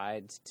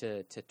decide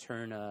to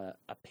turn a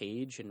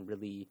page and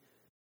really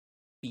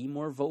be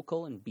more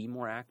vocal and be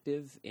more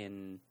active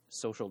in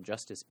social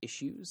justice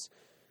issues,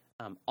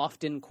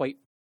 often quite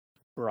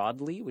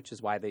broadly, which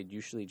is why they'd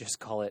usually just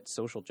call it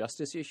social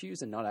justice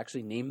issues and not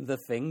actually name the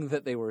thing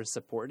that they were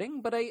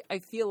supporting. But I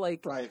feel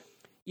like, right.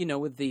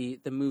 With the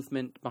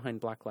movement behind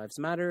Black Lives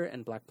Matter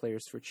and Black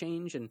Players for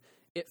Change, and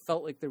it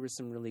felt like there was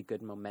some really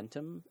good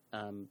momentum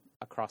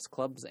across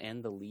clubs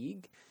and the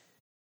league.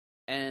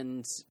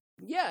 And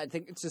yeah, I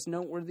think it's just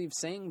noteworthy of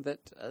saying that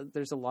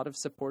there's a lot of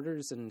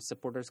supporters and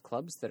supporters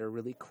clubs that are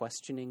really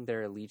questioning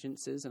their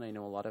allegiances. And I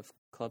know a lot of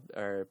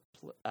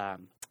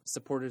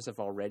supporters have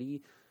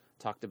already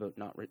talked about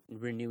not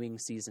renewing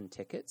season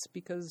tickets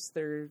because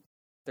their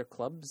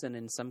clubs, and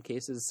in some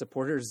cases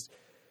supporters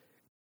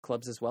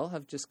clubs as well,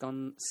 have just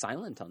gone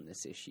silent on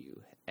this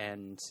issue.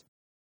 And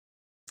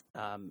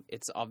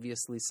it's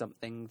obviously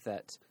something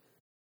that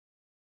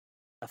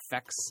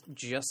affects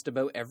just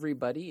about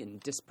everybody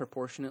and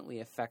disproportionately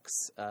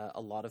affects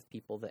a lot of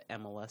people that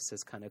MLS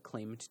has kind of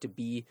claimed to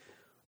be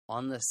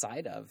on the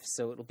side of.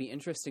 So it'll be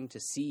interesting to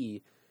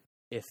see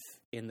if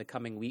in the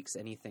coming weeks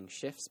anything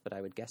shifts, but I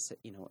would guess that,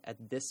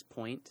 at this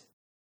point,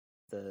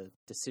 the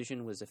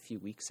decision was a few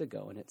weeks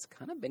ago, and it's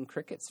kind of been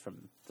crickets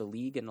from the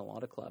league and a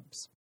lot of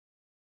clubs.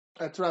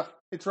 That's rough.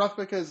 It's rough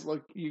because,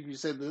 like you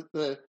said,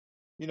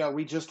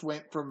 we just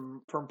went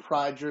from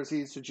Pride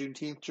jerseys to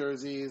Juneteenth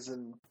jerseys,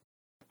 and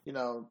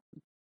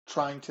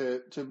trying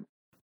to.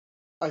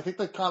 I think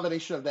the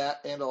combination of that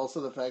and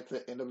also the fact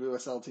that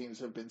NWSL teams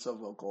have been so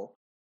vocal,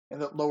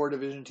 and that lower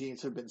division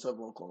teams have been so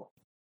vocal,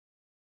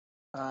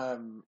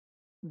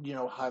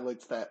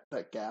 highlights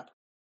that gap.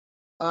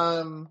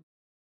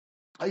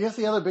 I guess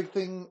the other big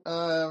thing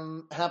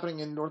happening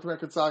in North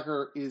American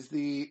soccer is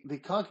the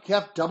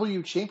CONCACAF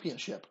W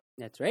Championship.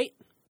 That's right.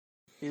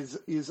 Is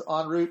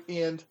en route,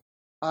 and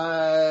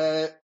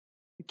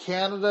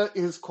Canada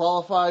is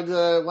qualified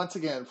once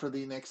again for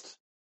the next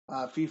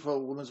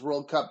FIFA Women's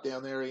World Cup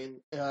down there in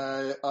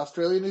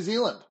Australia, New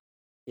Zealand.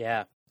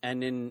 Yeah,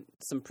 and in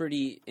some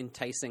pretty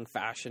enticing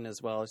fashion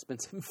as well. There's been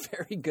some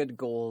very good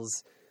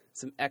goals,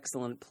 some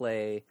excellent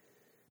play.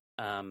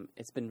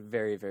 It's been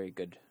very, very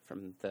good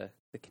from the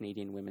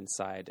Canadian women's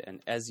side,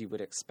 and as you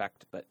would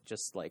expect, but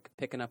just like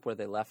picking up where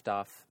they left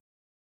off,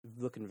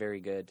 looking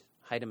very good.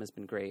 Haidem has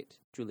been great.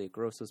 Julia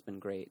Grosso's been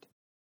great.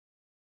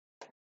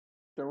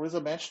 There was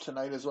a match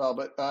tonight as well,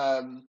 but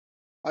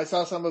I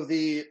saw some of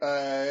the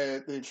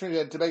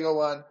Trinidad and Tobago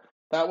one.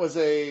 That was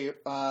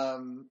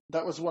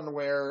one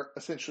where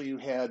essentially you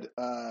had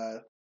I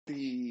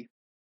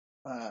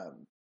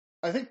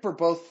think for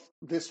both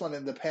this one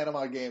and the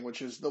Panama game,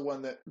 which is the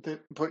one that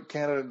put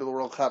Canada into the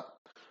World Cup,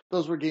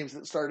 those were games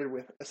that started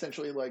with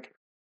essentially like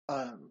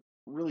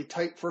really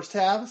tight first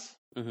halves,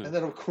 and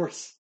then of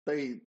course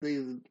they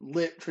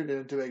lit Trinidad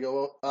and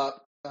Tobago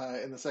up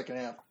in the second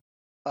half,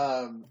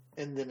 and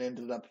then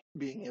ended up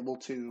being able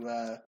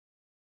to.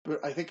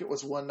 But I think it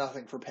was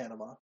 1-0 for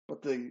Panama,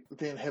 but they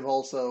then have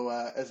also,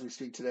 as we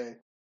speak today,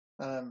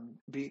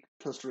 beat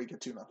Costa Rica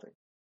 2-0.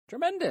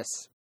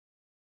 Tremendous.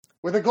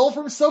 With a goal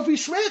from Sophie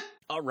Schmidt.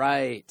 All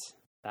right.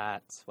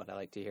 That's what I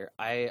like to hear.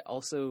 I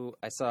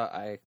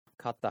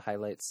caught the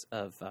highlights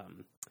of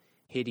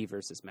Haiti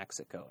versus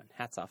Mexico, and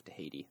hats off to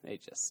Haiti. They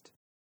just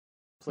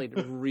played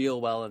real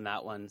well in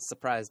that one.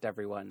 Surprised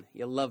everyone.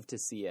 You love to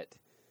see it.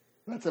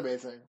 That's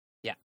amazing.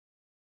 Yeah.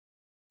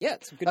 Yeah,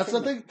 it's a good That's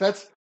tournament.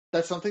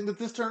 that's something that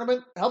this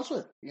tournament helps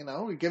with.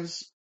 It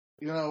gives,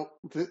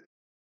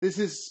 this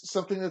is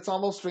something that's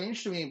almost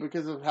strange to me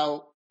because of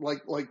how I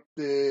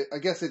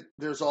guess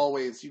there's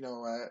always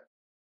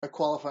a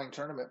qualifying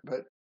tournament,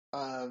 but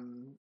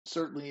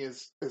certainly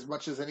as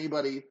much as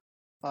anybody,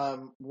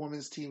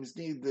 women's teams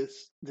need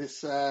this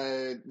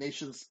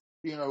nation's,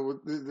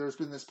 there's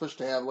been this push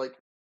to have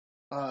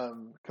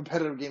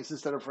competitive games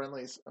instead of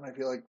friendlies, and I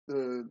feel like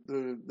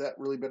that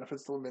really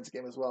benefits the women's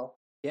game as well.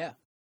 Yeah,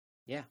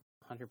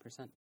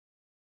 100%.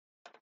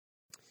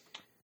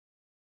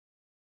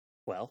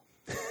 Well,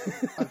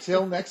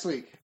 until next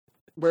week,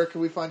 where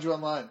can we find you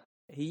online?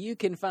 You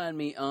can find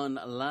me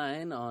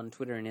online on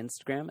Twitter and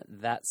Instagram,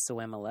 That's So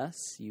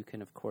MLS. You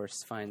can, of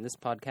course, find this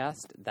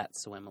podcast,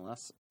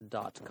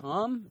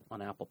 that'somls.com,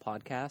 on Apple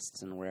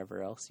Podcasts and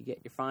wherever else you get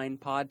your fine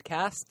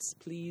podcasts.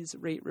 Please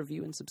rate,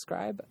 review, and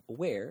subscribe.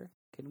 Where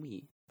can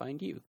we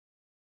find you?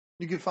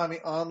 You can find me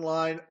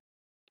online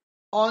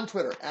on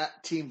Twitter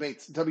at Team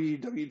Bates,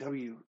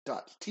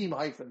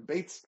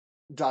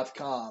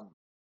 www.team-bates.com.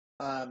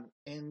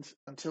 And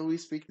until we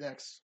speak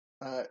next,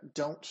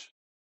 don't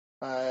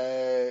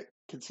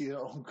concede an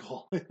own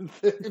goal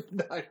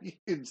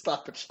in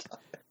stoppage time.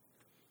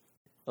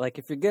 Like,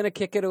 if you're going to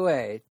kick it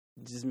away,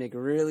 just make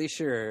really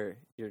sure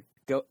you're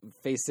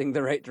facing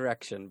the right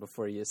direction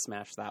before you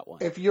smash that one.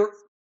 If you're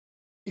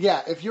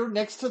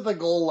next to the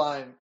goal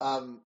line,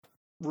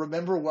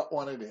 remember what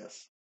one it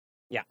is.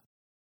 Yeah.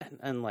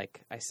 And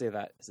like, I say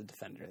that as a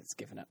defender that's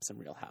given up some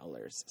real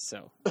howlers.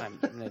 So I'm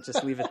going to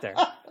just leave it there.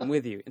 I'm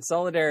with you. In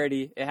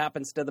solidarity, it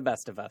happens to the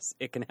best of us.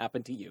 It can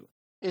happen to you.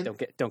 Don't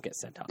get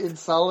sent off. In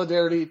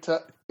solidarity, do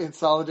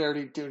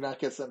not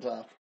get sent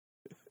off.